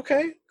it's like,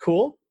 okay,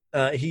 cool.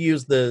 He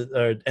used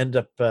end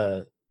up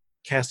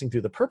casting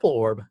through the purple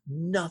orb.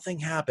 Nothing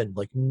happened,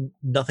 like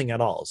nothing at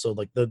all. So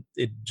like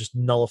it just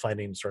nullified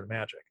any sort of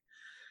magic.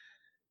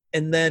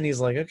 And then he's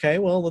like, okay,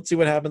 well, let's see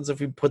what happens if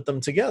we put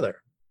them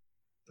together.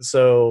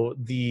 So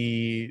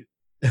he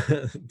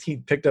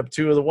picked up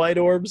 2 of the white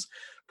orbs,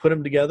 put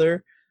them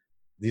together.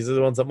 These are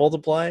the ones that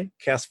multiply.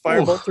 Cast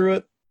firebolt through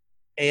it,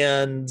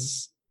 and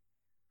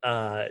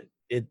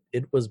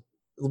it was.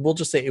 We'll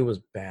just say it was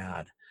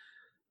bad.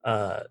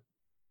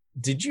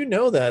 Did you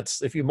know that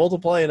if you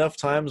multiply enough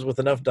times with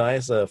enough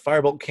dice, a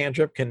firebolt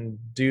cantrip can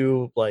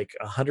do like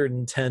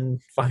 110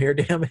 fire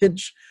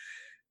damage?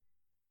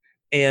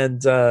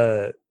 And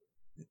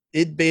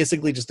it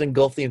basically just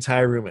engulfed the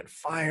entire room in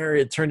fire.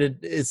 It turned it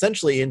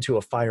essentially into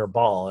a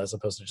fireball as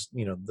opposed to just,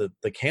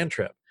 the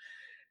cantrip.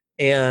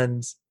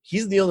 And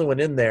he's the only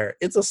one in there.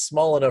 It's a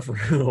small enough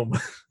room.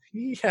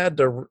 He had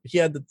to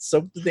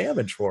soak the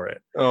damage for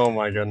it. Oh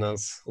my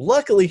goodness.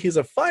 Luckily, he's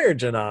a fire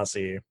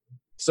genasi,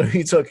 so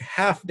he took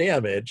half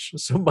damage.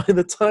 So by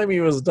the time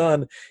he was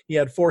done, he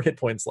had 4 hit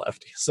points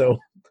left. So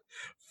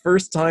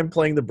first time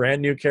playing the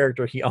brand new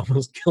character, he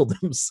almost killed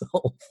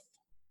himself.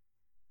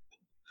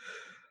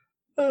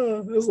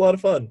 It was a lot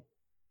of fun.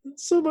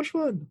 It's so much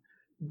fun.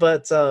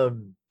 But so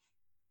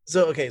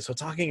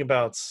talking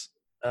about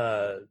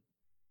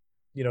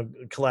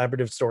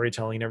collaborative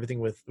storytelling and everything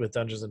with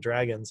Dungeons and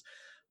Dragons,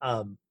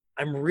 I'm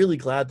really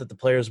glad that the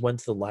players went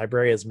to the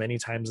library as many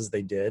times as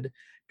they did,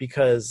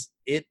 because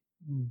it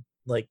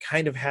like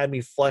kind of had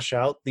me flesh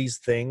out these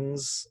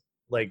things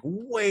like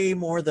way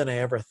more than I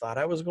ever thought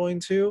I was going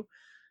to.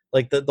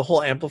 Like the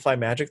whole amplify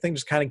magic thing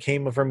just kind of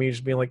came from me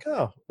just being like,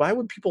 oh, why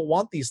would people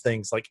want these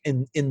things like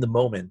in the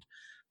moment?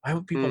 Why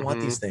would people want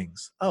Mm-hmm. these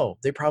things? Oh,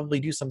 they probably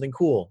do something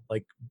cool,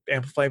 like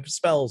amplify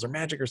spells or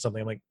magic or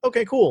something. I'm like,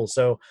 okay, cool.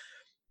 So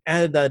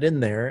added that in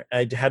there.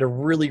 I had a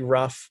really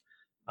rough,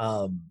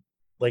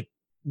 like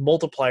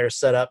multiplier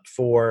set up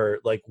for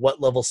like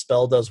what level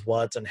spell does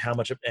what and how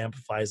much it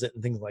amplifies it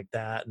and things like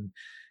that.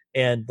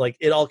 And like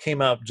it all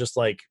came out just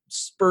like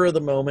spur of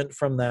the moment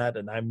from that,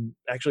 and I'm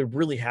actually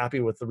really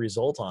happy with the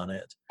result on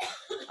it.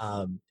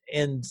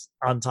 And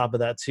on top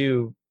of that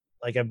too,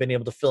 like I've been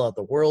able to fill out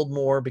the world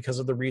more because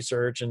of the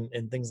research and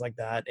things like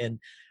that. And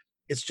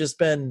it's just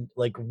been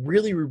like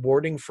really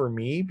rewarding for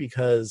me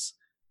because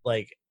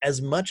like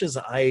as much as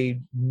I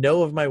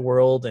know of my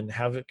world and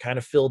have it kind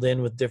of filled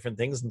in with different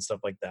things and stuff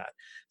like that,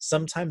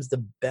 sometimes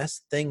the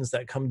best things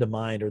that come to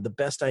mind or the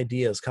best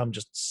ideas come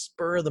just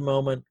spur of the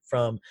moment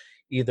from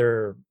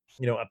either,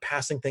 you know, a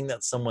passing thing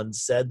that someone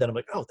said that I'm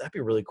like, oh, that'd be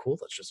really cool,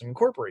 let's just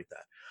incorporate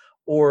that.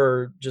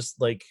 Or just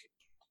like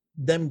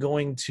them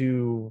going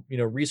to, you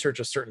know, research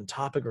a certain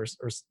topic or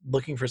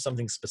looking for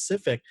something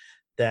specific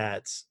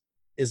that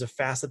is a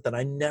facet that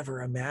I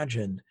never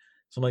imagined.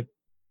 So I'm like,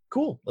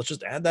 cool, let's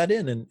just add that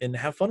in and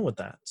have fun with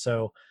that.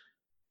 So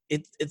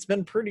it's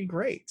been pretty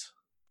great.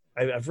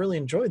 I've really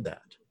enjoyed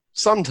that.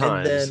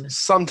 And then,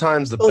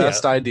 Sometimes the oh yeah,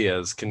 best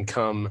ideas can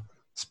come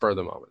spur of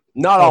the moment.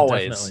 Not oh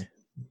always, definitely,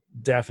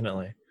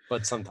 definitely.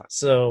 but sometimes.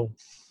 So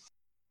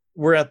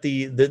we're at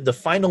the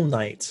final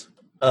night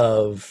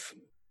of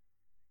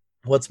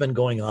what's been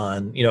going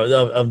on, you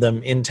know, of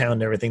them in town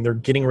and everything. They're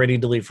getting ready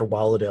to leave for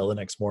Walladale the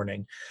next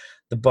morning.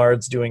 The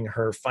Bard's doing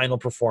her final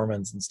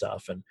performance and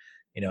stuff, and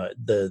you know,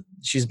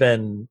 she's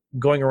been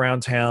going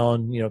around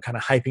town, you know, kind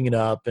of hyping it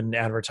up and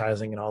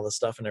advertising and all this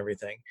stuff and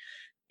everything.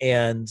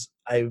 And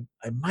I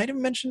might have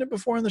mentioned it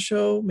before on the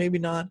show, maybe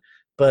not,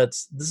 but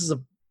this is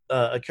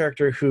a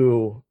character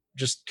who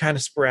just kind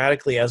of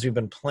sporadically, as we've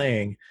been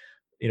playing,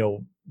 you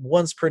know,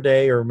 once per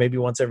day or maybe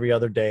once every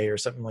other day or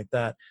something like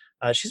that,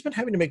 she's been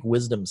having to make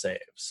wisdom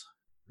saves.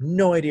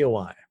 No idea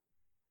why.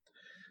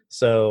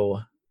 So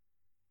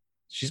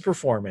she's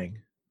performing.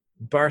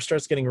 Bar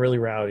starts getting really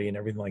rowdy and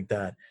everything like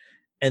that.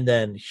 And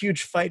then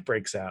huge fight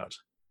breaks out.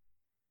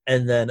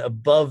 And then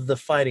above the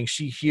fighting,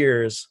 she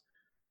hears,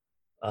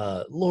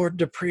 Lord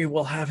Dupree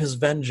will have his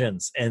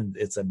vengeance. And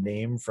it's a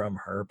name from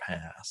her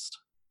past,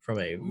 from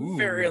a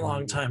very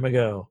long Ooh. time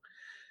ago.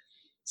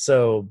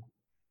 So,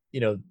 you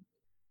know,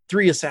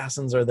 three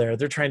assassins are there.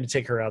 They're trying to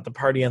take her out. The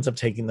party ends up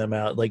taking them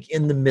out, like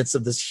in the midst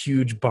of this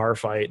huge bar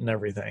fight and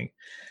everything.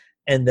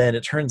 And then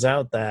it turns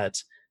out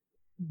that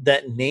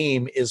that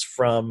name is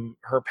from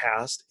her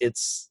past.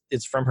 It's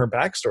from her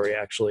backstory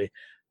actually,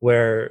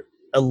 where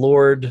a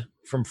lord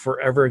from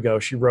forever ago,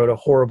 she wrote a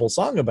horrible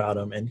song about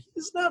him, and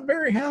he's not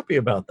very happy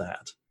about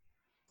that.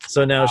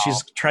 So now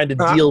she's trying to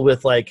Wow. deal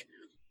with like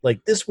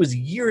this was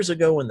years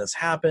ago when this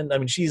happened. I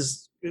mean,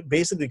 she's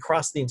basically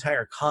crossed the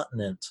entire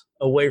continent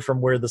away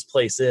from where this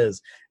place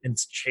is, and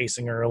it's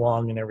chasing her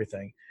along and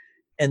everything.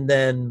 And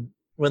then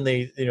when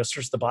they, you know,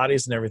 searched the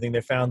bodies and everything,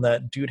 they found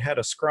that dude had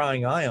a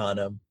scrying eye on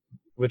him,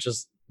 which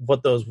is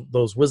what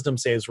those wisdom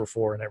saves were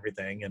for and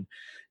everything. And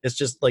it's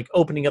just like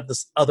opening up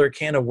this other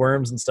can of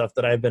worms and stuff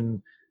that I've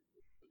been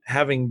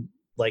having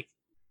like,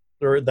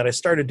 or that I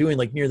started doing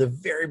like near the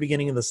very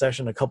beginning of the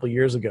session a couple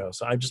years ago.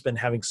 So I've just been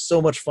having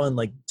so much fun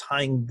like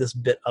tying this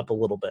bit up a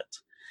little bit.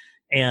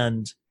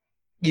 And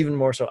even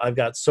more so, I've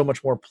got so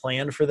much more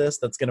planned for this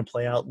that's going to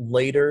play out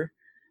later.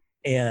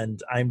 And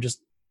I'm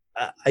just,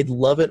 I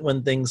love it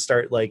when things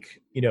start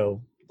like, you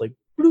know, like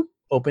bloop,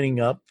 opening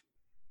up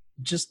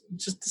just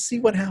to see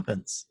what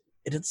happens.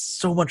 And it's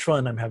so much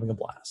fun. I'm having a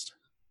blast.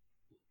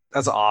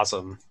 That's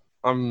awesome.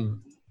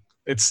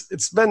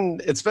 It's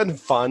been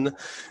fun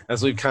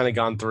as we've kind of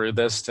gone through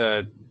this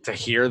to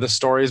hear the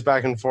stories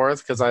back and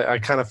forth, because I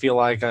kind of feel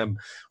like I'm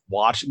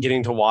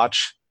getting to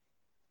watch,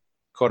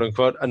 quote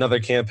unquote, another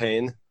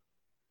campaign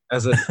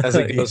as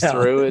it goes Yeah,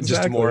 through it,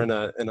 just more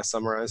exactly. in a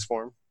summarized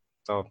form.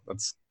 So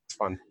that's it's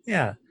fun.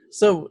 Yeah.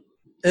 So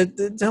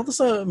tell us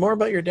more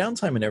about your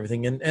downtime and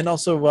everything, and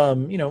also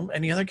you know,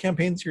 any other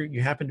campaigns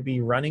you happen to be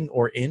running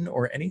or in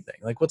or anything.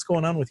 Like what's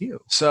going on with you?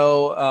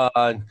 So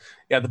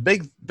yeah, the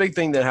big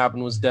thing that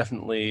happened was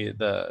definitely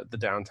the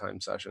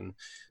downtime session.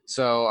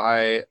 So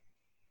I'd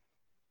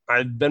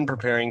been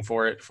preparing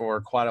for it for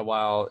quite a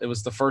while. It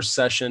was the first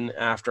session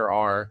after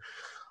our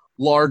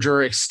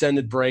larger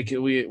extended break.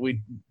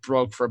 We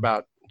broke for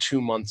about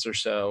 2 months or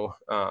so,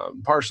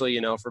 partially,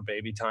 you know, for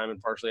baby time, and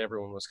partially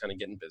everyone was kind of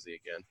getting busy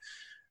again.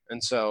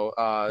 And so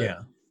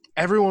Yeah.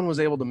 everyone was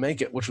able to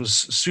make it, which was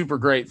super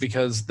great,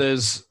 because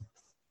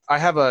I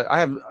have a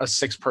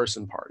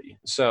 6-person party.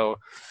 So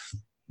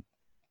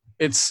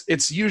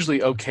it's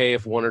usually okay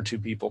if one or two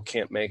people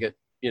can't make it.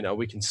 You know,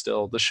 we can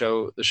still, the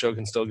show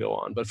can still go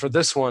on. But for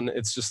this one,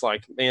 it's just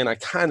like, man, I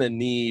kind of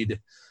need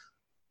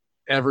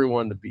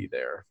everyone to be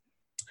there.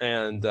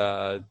 And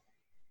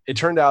it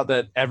turned out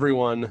that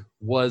everyone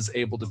was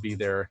able to be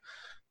there.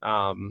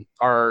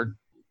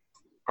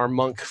 Our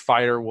monk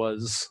fighter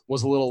was a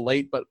little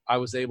late, but I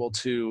was able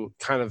to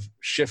kind of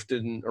shift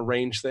and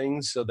arrange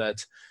things so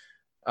that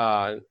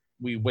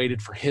we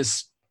waited for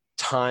his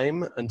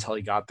time until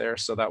he got there.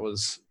 So that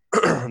was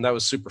that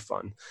was super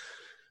fun.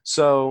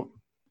 So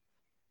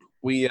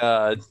we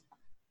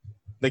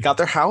they got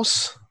their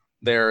house,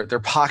 their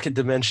pocket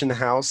dimension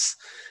house.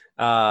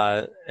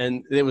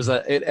 And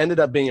it ended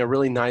up being a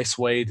really nice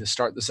way to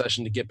start the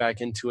session, to get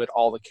back into it.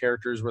 All the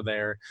characters were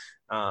there.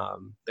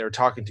 They were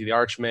talking to the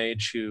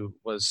Archmage, who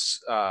was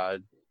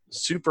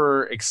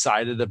super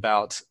excited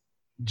about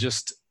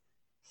just,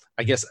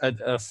 I guess,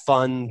 a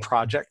fun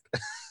project.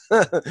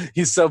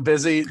 He's so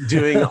busy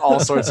doing all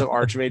sorts of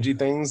Archmagey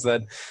things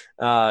that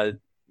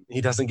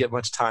he doesn't get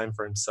much time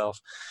for himself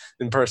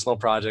in personal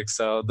projects.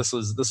 So this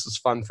was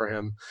fun for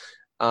him.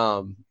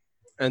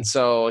 And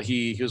so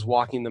he was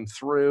walking them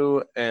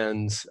through,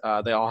 and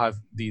they all have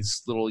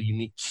these little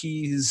unique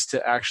keys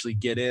to actually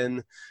get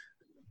in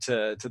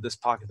to this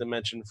pocket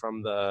dimension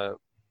from the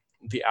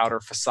outer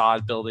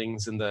facade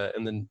buildings in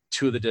the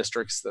two of the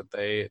districts that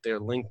they're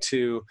linked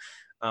to.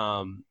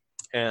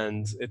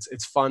 And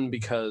it's fun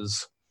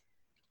because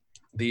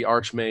the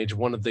Archmage,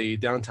 one of the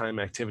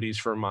downtime activities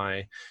for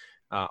my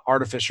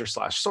artificer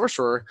 /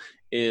 sorcerer,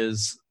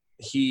 is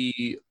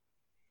he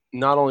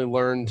not only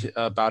learned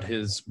about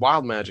his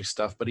wild magic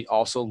stuff, but he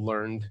also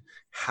learned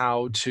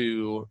how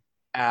to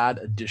add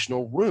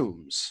additional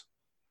rooms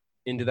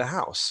into the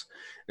house.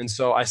 And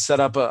so I set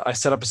up a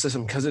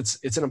system, because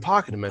it's in a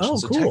pocket dimension.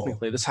 So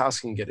technically this house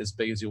can get as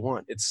big as you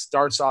want. It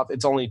starts off,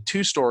 it's only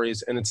 2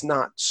 stories, and it's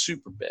not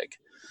super big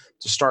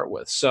to start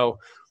with. So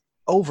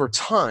over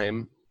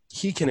time,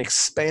 he can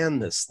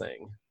expand this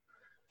thing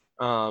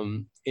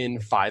in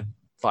 5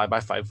 by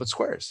 5 foot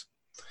squares.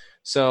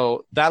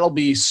 So that'll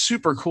be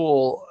super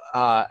cool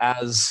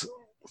as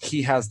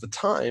he has the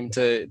time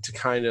to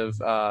kind of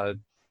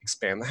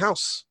expand the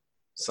house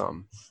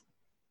some.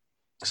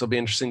 So it'll be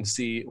interesting to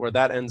see where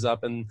that ends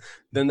up. And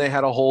then they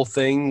had a whole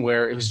thing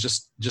where it was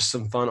just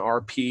some fun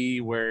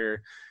RP,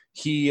 where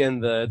he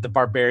and the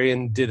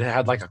barbarian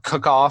had like a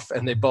cook-off,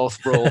 and they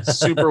both rolled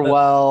super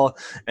well.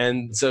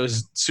 And so it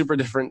was super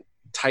different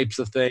types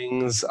of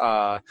things.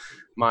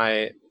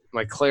 My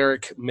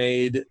cleric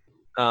made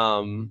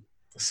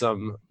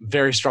some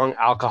very strong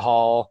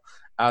alcohol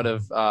out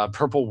of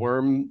purple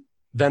worm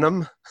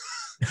venom.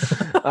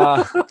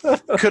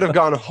 Could have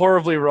gone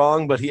horribly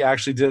wrong, but he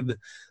actually did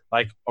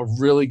like a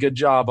really good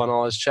job on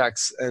all his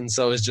checks. And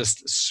so it's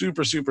just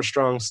super, super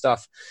strong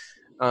stuff.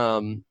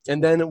 And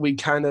then we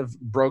kind of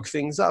broke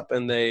things up,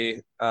 and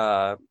they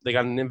got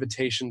an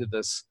invitation to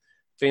this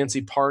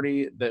fancy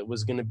party that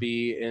was going to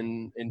be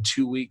in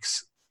 2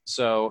 weeks.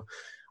 So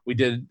we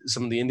did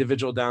some of the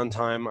individual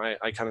downtime.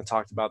 I kind of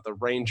talked about the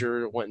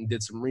ranger, went and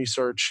did some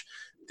research.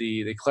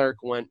 The cleric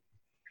learned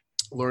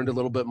a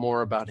little bit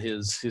more about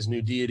his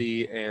new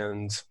deity,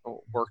 and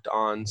worked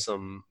on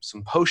some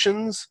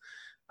potions.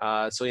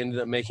 So he ended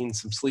up making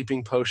some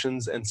sleeping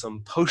potions and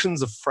some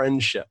potions of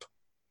friendship.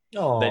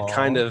 Aww. That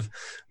kind of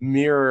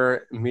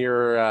mirror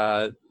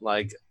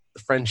like the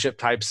friendship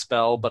type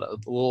spell, but a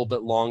little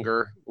bit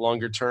longer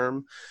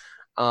term.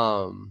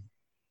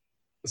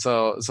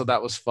 So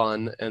that was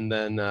fun. And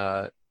then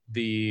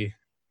the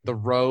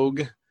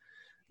rogue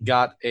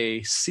got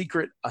a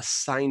secret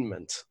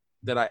assignment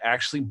that I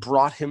actually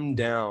brought him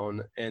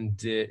down and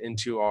did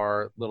into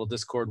our little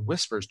Discord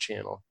Whispers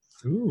channel.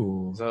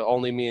 Ooh. So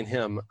only me and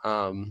him.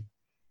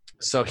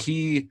 So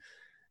he,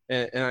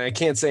 and I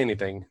can't say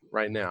anything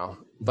right now,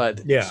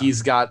 but yeah,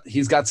 he's got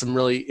some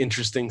really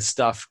interesting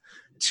stuff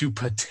to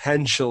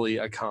potentially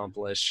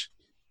accomplish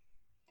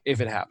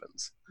if it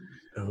happens.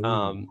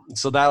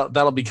 So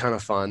that'll be kind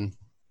of fun.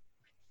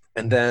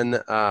 And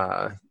then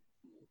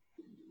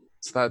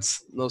so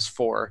that's those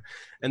 4.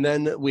 And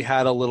then we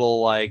had a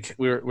little, like,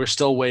 we're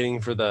still waiting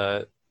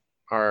for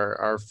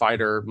our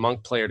fighter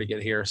monk player to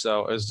get here.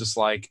 So it was just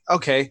like,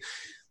 okay,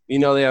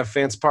 they have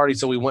fancy party.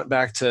 So we went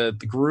back to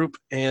the group,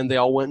 and they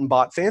all went and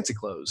bought fancy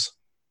clothes.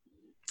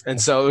 And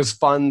so it was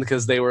fun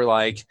because they were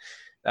like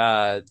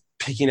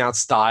picking out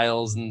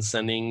styles and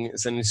sending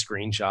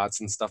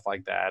screenshots and stuff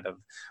like that of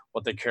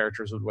what the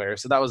characters would wear.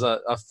 So that was a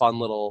fun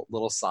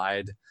little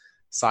side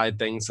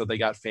thing. So they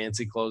got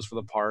fancy clothes for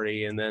the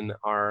party. And then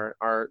our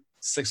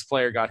 6th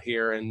player got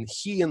here, and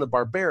he and the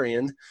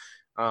barbarian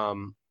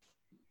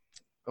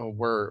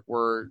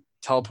were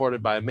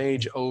teleported by a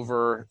mage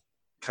over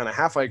kind of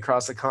halfway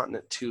across the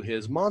continent to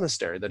his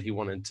monastery that he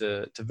wanted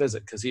to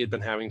visit, because he had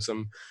been having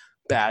some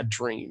bad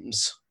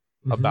dreams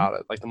about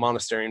it, like the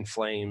monastery in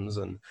flames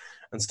and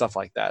stuff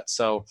like that.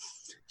 So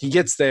he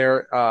gets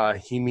there,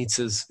 he meets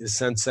his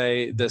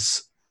sensei,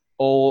 this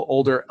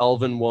older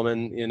elven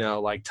woman,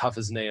 like tough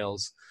as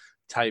nails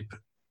type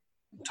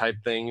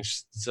thing.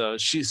 So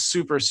she's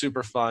super,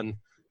 super fun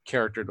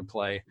character to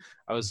play.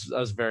 I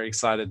was very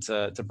excited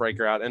to break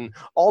her out, and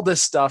all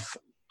this stuff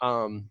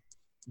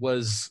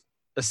was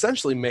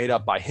essentially made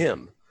up by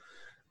him,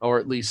 or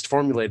at least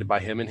formulated by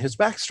him in his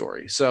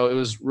backstory. So it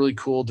was really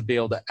cool to be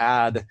able to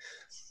add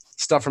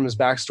stuff from his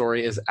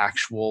backstory as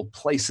actual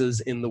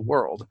places in the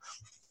world.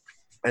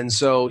 And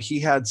so he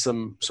had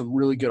some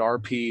really good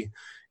RP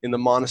in the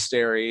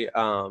monastery.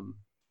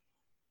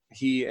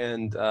 He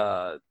and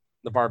the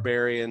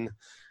barbarian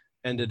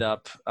ended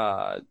up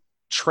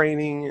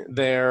training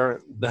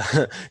there.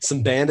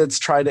 Some bandits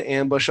tried to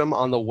ambush them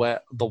on the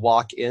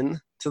walk in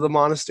to the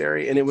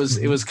monastery, and it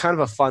was kind of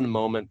a fun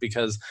moment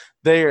because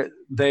they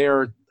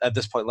are at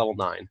this point level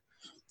 9,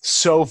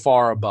 so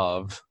far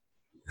above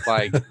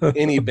like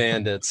any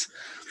bandits.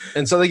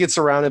 And so they get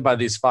surrounded by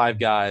these 5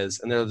 guys,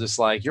 and they're just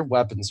like, your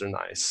weapons are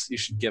nice, you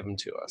should give them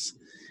to us.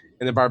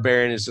 And the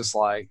barbarian is just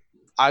like,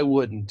 I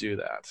wouldn't do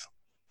that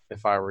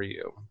if I were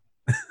you.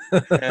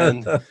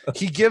 And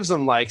he gives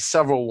them like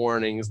several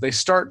warnings. They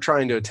start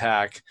trying to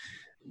attack.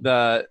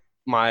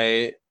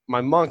 My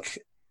monk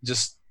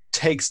just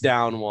takes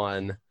down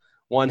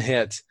one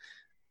hit,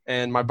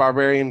 and my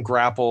barbarian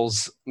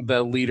grapples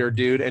the leader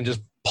dude and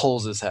just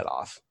pulls his head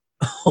off.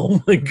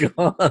 Oh my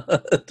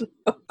god.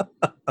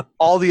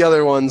 All the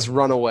other ones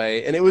run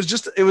away, and it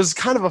was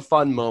kind of a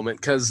fun moment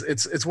because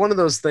it's one of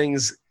those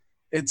things.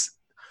 It's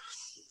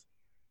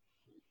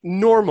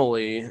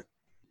normally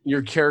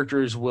your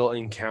characters will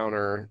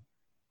encounter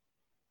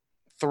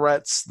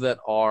threats that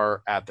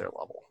are at their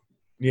level,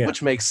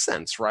 which makes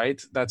sense,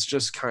 right? That's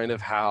just kind of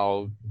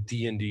how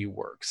D&D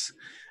works.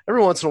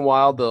 Every once in a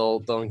while,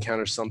 they'll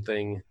encounter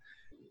something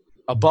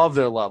above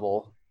their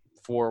level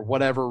for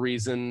whatever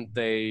reason.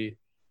 They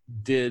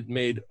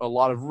made a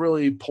lot of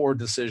really poor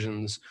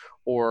decisions,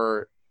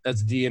 or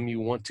as DM you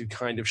want to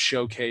kind of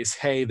showcase,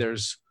 hey,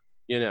 there's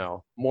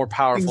more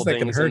powerful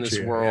things in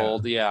this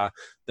world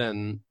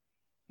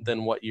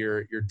than what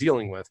you're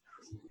dealing with.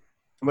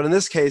 But in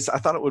this case, I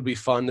thought it would be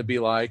fun to be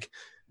like,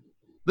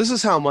 this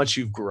is how much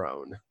you've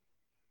grown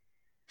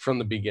from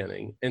the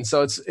beginning. And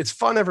so it's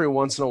fun every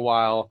once in a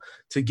while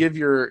to give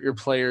your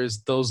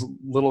players those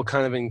little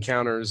kind of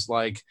encounters,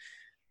 like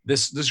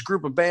this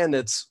group of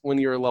bandits when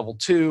you're level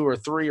 2 or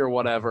 3 or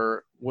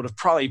whatever would have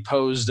probably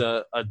posed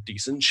a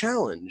decent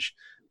challenge,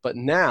 but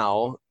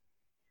now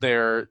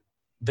they're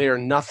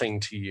nothing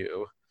to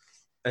you.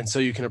 And so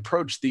you can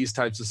approach these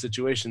types of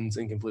situations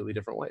in completely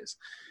different ways.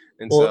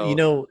 And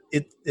well,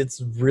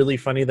 it's really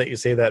funny that you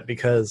say that,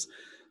 because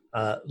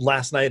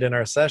last night in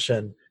our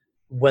session,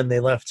 when they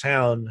left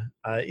town,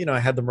 I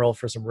had them roll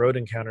for some road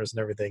encounters and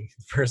everything.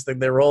 The first thing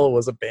they roll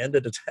was a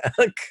bandit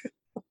attack.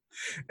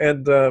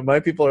 And my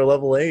people are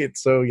level 8,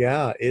 so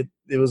yeah, it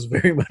was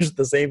very much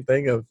the same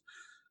thing of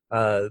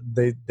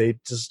they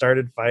just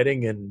started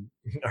fighting, and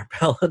our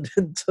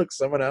paladin took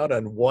someone out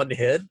on one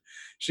hit.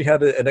 She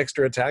had an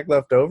extra attack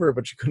left over,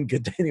 but she couldn't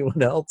get to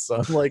anyone else. So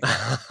I'm like,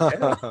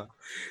 yeah.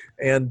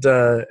 And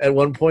at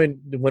one point,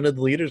 one of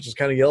the leaders just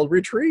kind of yelled,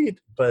 retreat,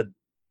 but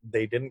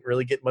they didn't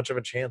really get much of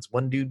a chance.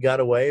 One dude got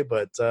away,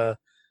 but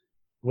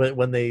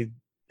when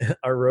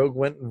our rogue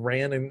went and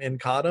ran and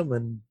caught him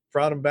and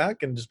brought him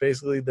back, and just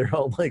basically they're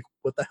all like,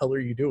 what the hell are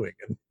you doing?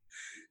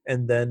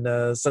 And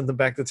then sent them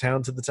back to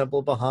town to the Temple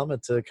of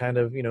Bahamut to kind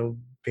of,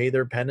 pay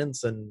their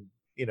penance and,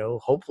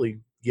 hopefully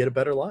get a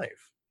better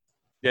life.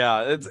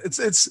 Yeah,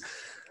 it's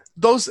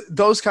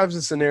those kinds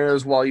of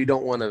scenarios, while you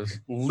don't want to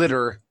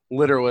litter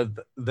with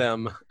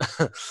them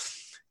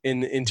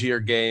into your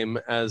game,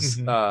 as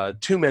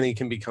too many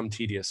can become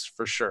tedious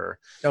for sure.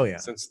 Oh yeah.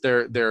 Since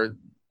they're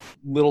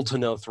little to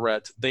no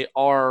threat, they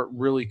are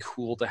really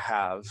cool to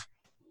have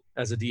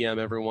as a DM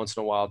every once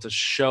in a while to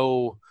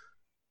show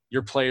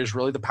your players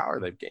really the power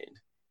they've gained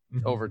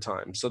over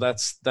time. So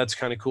that's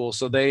kind of cool.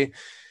 So they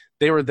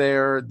were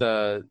there.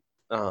 The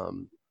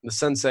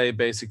sensei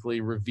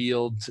basically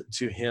revealed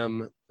to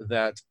him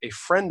that a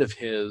friend of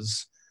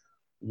his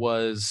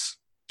was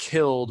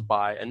killed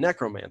by a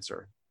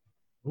necromancer.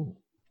 Ooh.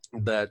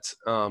 That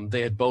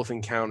they had both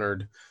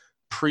encountered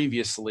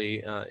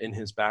previously in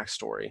his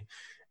backstory,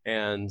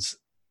 and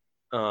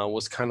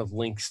was kind of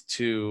linked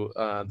to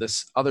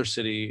this other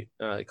city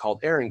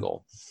called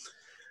Erangel.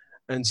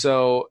 And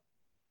so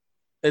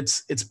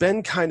it's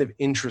been kind of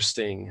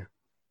interesting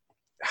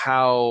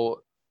how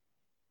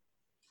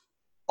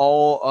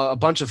a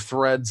bunch of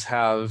threads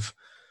have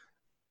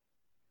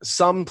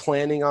some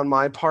planning on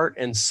my part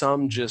and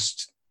some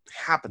just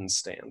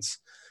happenstance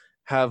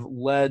have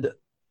led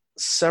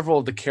several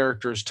of the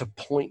characters to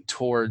point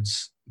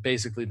towards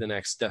basically the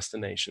next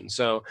destination.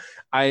 So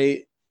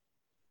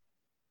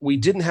we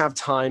didn't have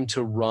time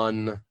to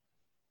run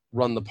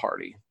the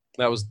party.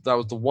 That was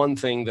the one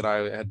thing that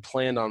I had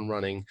planned on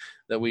running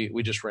that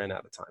we just ran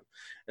out of time.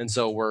 And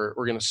so we're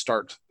going to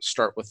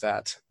start with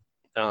that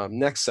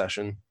next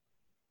session.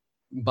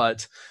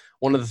 But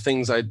one of the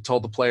things I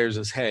told the players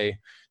is, hey,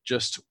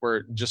 just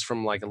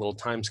from like a little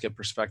time skip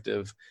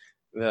perspective,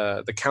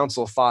 the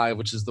Council of Five,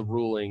 which is the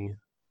ruling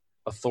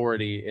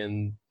authority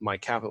in my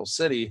capital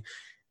city,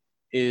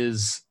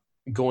 is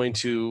going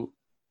to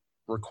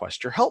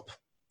request your help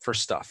for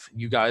stuff.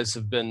 You guys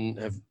have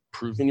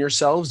proven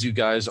yourselves. You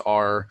guys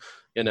are,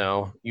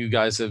 you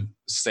guys have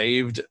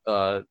saved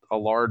a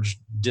large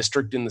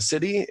district in the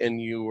city, and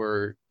you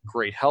were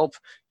great help.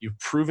 You've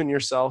proven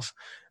yourself.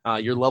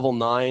 You're level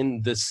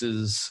 9. This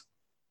is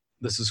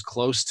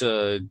close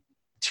to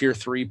tier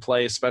 3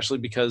 play, especially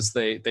because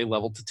they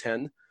leveled to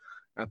 10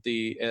 at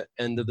the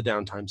end of the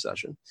downtime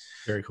session.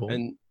 Very cool.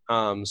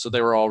 And so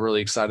they were all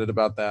really excited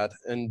about that.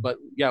 But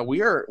yeah,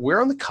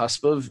 we're on the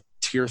cusp of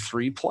tier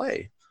 3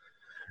 play.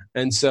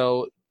 And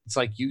so it's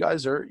like you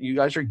guys are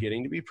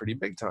getting to be pretty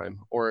big time,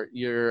 or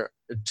you're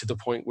to the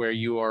point where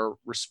you are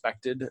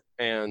respected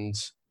and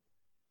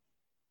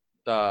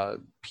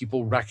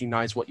people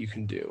recognize what you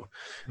can do.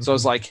 So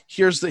it's like,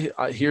 here's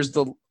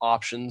the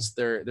options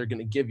they're going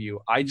to give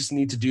you. I just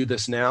need to do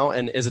this now.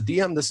 And as a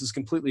DM, this is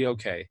completely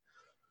okay.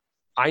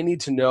 I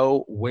need to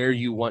know where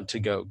you want to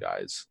go,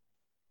 guys,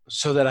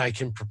 so that I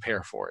can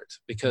prepare for it,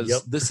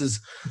 because this is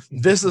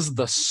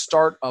the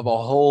start of a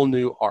whole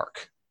new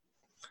arc.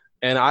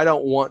 And I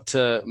don't want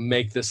to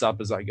make this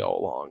up as I go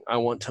along. I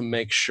want to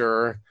make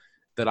sure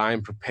that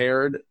I'm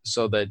prepared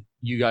so that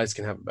you guys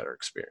can have a better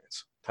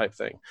experience, type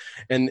thing.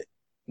 And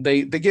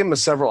they gave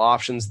us several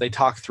options. They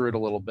talked through it a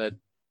little bit,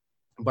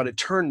 but it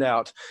turned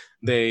out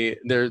they're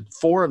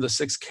 4 of the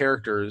 6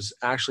 characters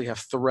actually have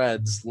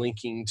threads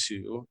linking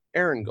to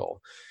Erangel.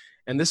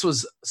 And this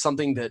was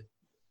something that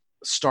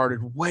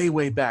started way,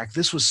 way back.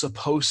 This was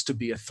supposed to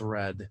be a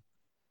thread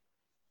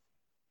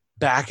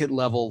back at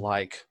level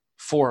like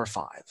 4 or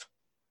 5,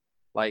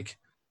 like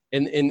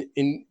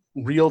in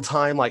real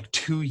time, like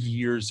 2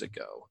 years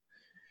ago,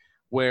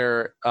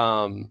 where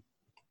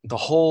the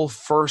whole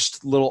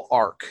first little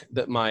arc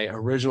that my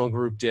original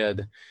group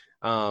did,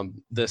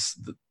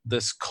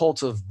 this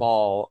cult of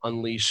Baal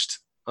unleashed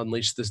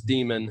this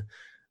demon.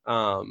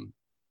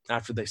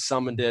 After they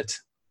summoned it,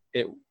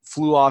 it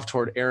flew off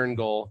toward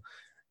Erangel.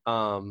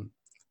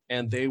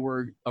 And they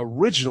were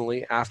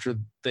originally, after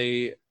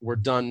they were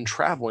done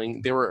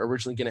traveling, they were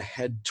originally going to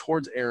head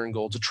towards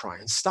Erangel to try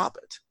and stop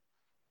it.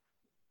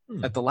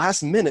 At the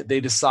last minute,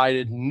 they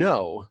decided,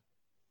 no,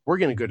 we're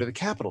going to go to the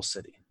capital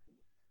city.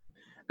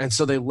 And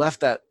so they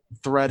left that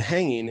thread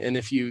hanging. And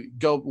if you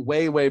go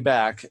way, way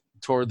back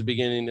toward the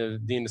beginning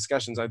of the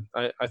discussions,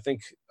 I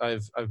think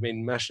I've made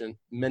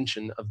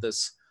mention of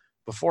this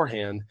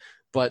beforehand,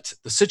 but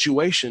the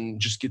situation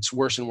just gets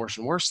worse and worse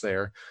and worse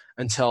there,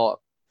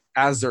 until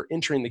as they're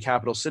entering the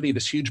capital city,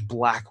 this huge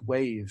black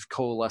wave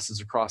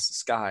coalesces across the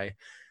sky.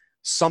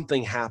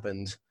 Something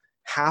happened.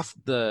 Half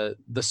the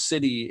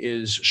city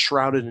is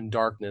shrouded in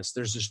darkness.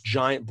 There's this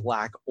giant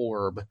black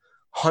orb,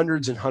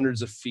 hundreds and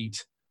hundreds of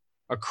feet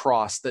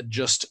across, that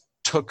just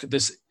took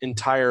this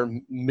entire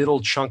middle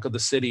chunk of the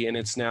city, and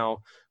it's now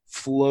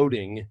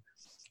floating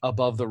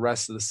above the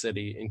rest of the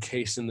city,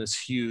 encased in this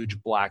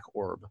huge black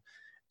orb.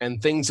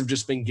 And things have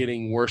just been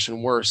getting worse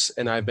and worse,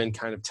 and I've been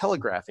kind of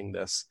telegraphing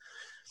this.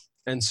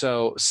 And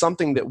so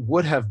something that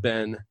would have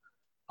been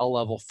a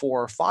level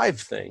 4 or 5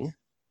 thing,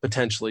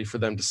 potentially, for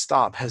them to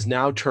stop, has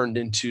now turned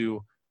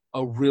into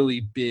a really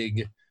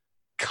big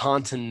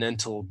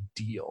continental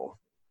deal.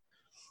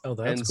 Oh,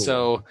 that's and cool.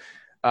 So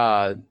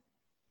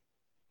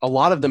a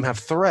lot of them have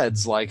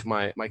threads, like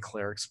my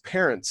cleric's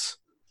parents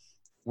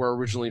were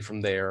originally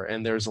from there,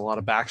 and there's a lot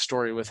of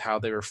backstory with how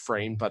they were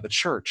framed by the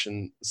church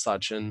and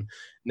such. And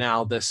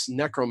now this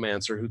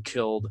necromancer who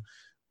killed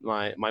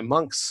my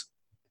monk's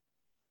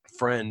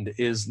friend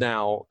is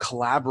now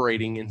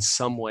collaborating in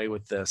some way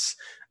with this.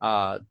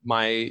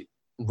 My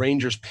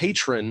ranger's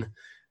patron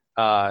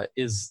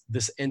is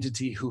this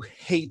entity who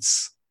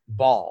hates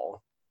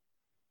Baal,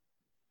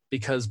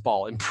 because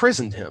Baal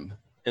imprisoned him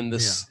in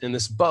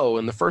this bow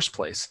in the first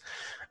place.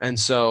 And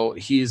so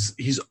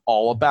he's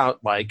all about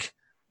like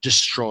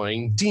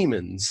destroying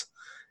demons.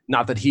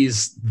 Not that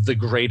he's the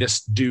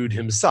greatest dude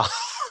himself,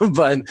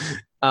 but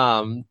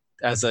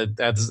as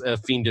a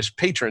fiendish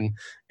patron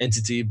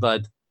entity,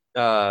 but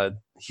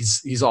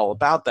he's all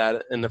about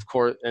that. And of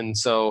course, and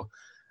so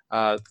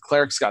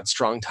cleric's got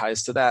strong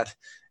ties to that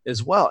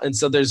as well. And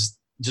so there's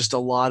just a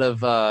lot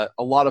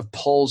of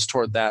pulls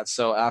toward that.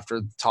 So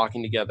after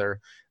talking together,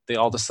 they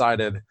all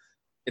decided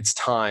it's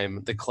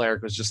time. The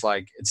cleric was just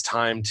like, it's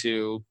time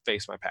to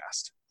face my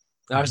past.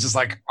 And I was just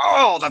like,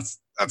 oh, that's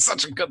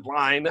such a good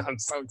line. I'm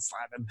so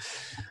excited.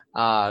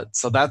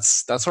 So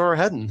that's where we're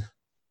heading.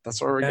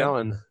 That's where we're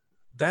going.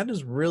 That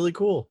is really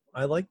cool.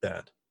 I like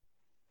that.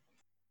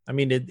 I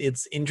mean,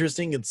 it's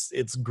interesting.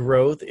 It's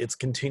growth. It's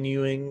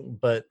continuing,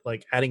 but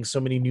like adding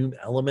so many new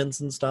elements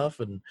and stuff,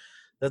 and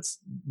that's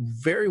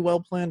very well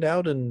planned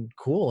out and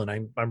cool.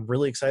 And I'm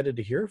really excited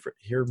to hear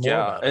more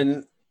about it.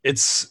 And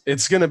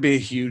it's going to be a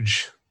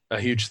huge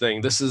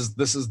thing. This is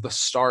the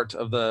start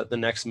of the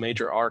next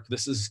major arc.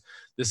 This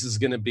is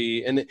going to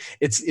be, and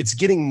it's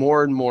getting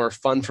more and more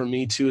fun for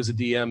me too as a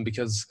DM,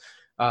 because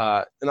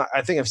and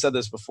I think I've said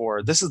this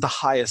before, this is the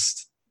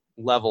highest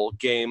level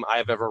game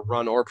I've ever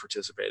run or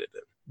participated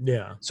in.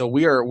 Yeah. So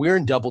we're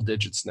in double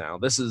digits now.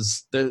 This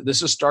is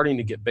starting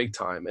to get big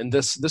time, and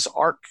this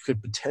arc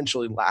could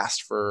potentially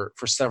last for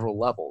several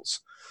levels,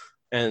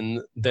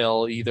 and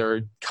they'll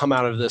either come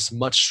out of this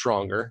much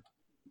stronger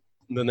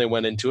than they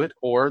went into it,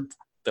 or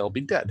they'll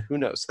be dead. Who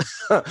knows?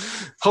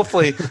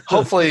 hopefully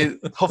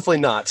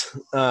not.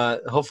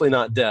 Hopefully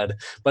not dead.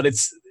 But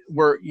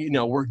we're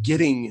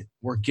getting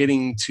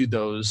to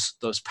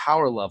those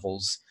power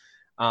levels,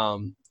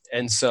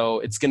 and so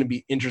it's going to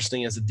be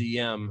interesting as a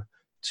DM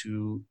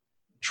to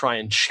try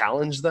and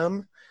challenge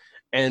them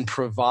and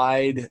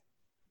provide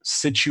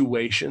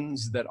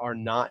situations that are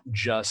not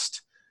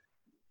just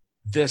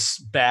this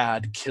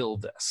bad, kill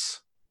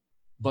this,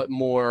 but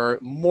more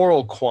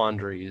moral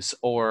quandaries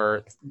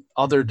or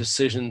other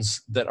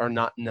decisions that are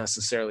not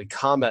necessarily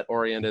combat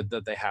oriented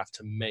that they have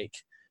to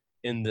make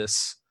in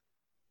this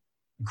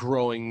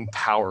growing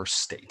power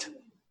state.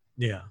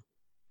 Yeah.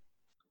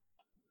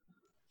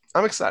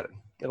 I'm excited.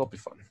 It'll be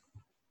fun.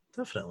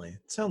 Definitely.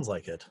 Sounds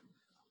like it.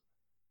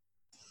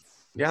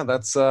 Yeah,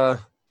 that's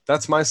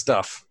my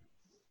stuff.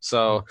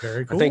 So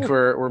Very cool. I think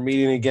we're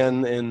meeting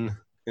again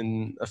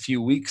in a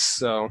few weeks.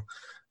 So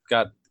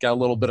got a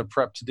little bit of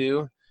prep to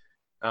do.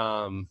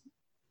 I'm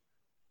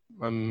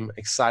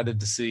excited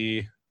to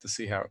see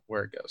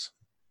where it goes.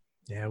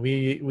 Yeah,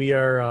 we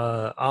are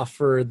off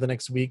for the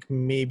next week,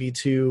 maybe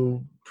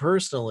two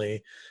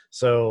personally.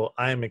 So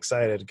I'm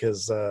excited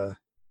because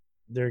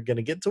they're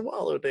gonna get to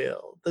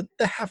Wallowdale, the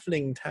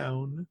halfling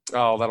town.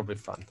 Oh, that'll be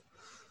fun.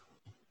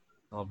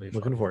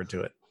 Looking forward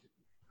to it.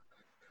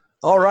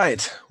 All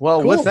right.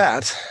 Well, Cool. with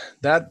that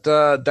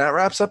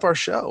wraps up our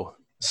show.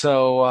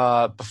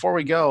 So before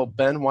we go,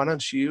 Ben, why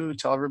don't you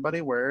tell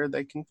everybody where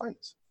they can find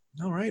us?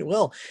 All right.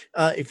 Well,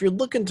 if you're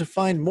looking to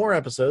find more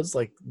episodes,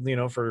 like,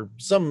 for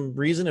some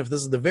reason, if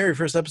this is the very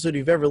first episode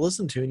you've ever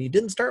listened to and you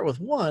didn't start with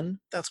one,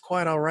 that's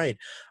quite all right.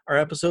 Our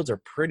episodes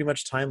are pretty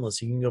much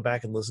timeless. You can go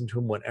back and listen to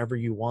them whenever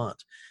you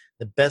want.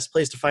 The best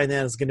place to find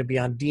that is going to be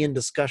on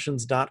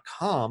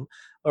dndiscussions.com.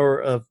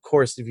 Or, of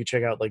course, if you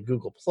check out like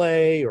Google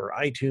Play or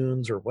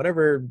iTunes or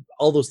whatever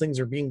all those things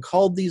are being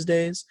called these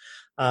days,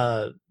 you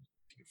can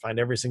find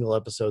every single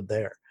episode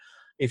there.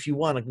 If you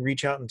want to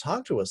reach out and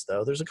talk to us,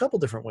 though, there's a couple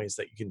different ways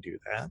that you can do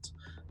that.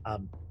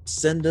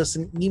 Send us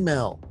an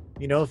email.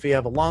 If you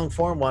have a long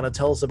form, want to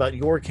tell us about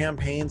your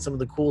campaign, some of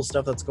the cool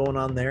stuff that's going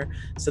on there,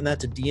 send that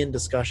to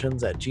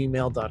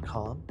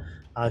dndiscussions@gmail.com.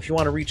 If you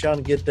want to reach out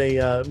and get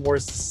a more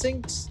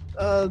succinct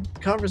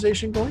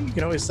conversation going, you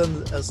can always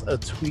send us a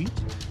tweet.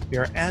 We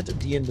are at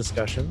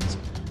dndiscussions.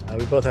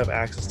 We both have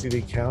access to the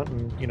account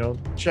and,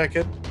 check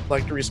it,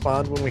 like to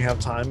respond when we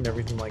have time and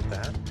everything like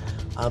that.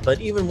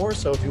 But even more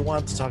so, if you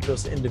want to talk to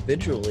us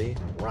individually,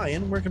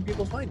 Ryan, where can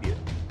people find you?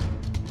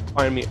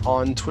 Find me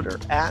on Twitter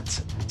at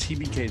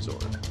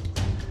TBKZord.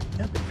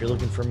 Yep, if you're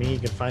looking for me, you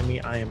can find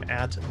me. I am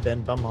at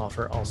Ben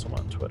Bumhofer, also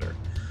on Twitter.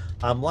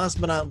 Last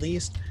but not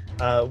least,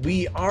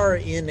 we are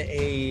in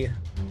a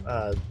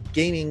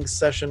gaming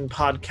session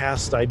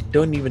podcast. I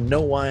don't even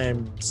know why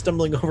I'm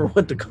stumbling over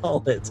what to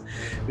call it.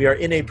 We are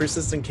in a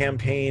persistent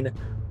campaign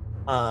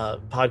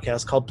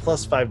podcast called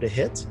Plus 5 to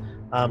Hit.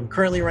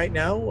 Currently right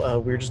now,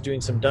 we're just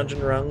doing some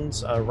dungeon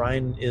runs.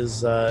 Ryan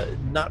is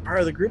not part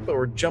of the group, but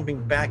we're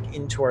jumping back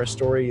into our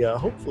story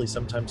hopefully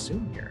sometime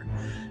soon here.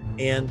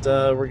 And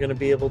we're going to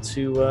be able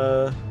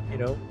to,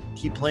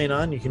 keep playing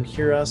on. You can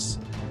hear us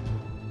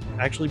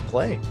actually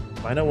play.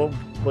 Find out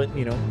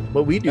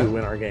what we do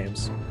in our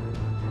games.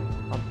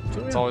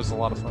 It's always a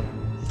lot of fun.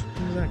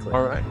 Exactly.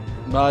 All right.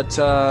 But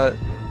so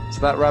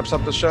that wraps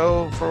up the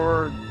show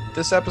for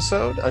this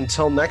episode.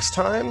 Until next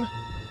time,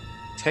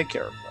 take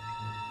care, everybody.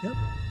 Yep.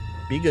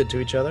 Be good to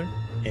each other,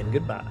 and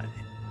goodbye.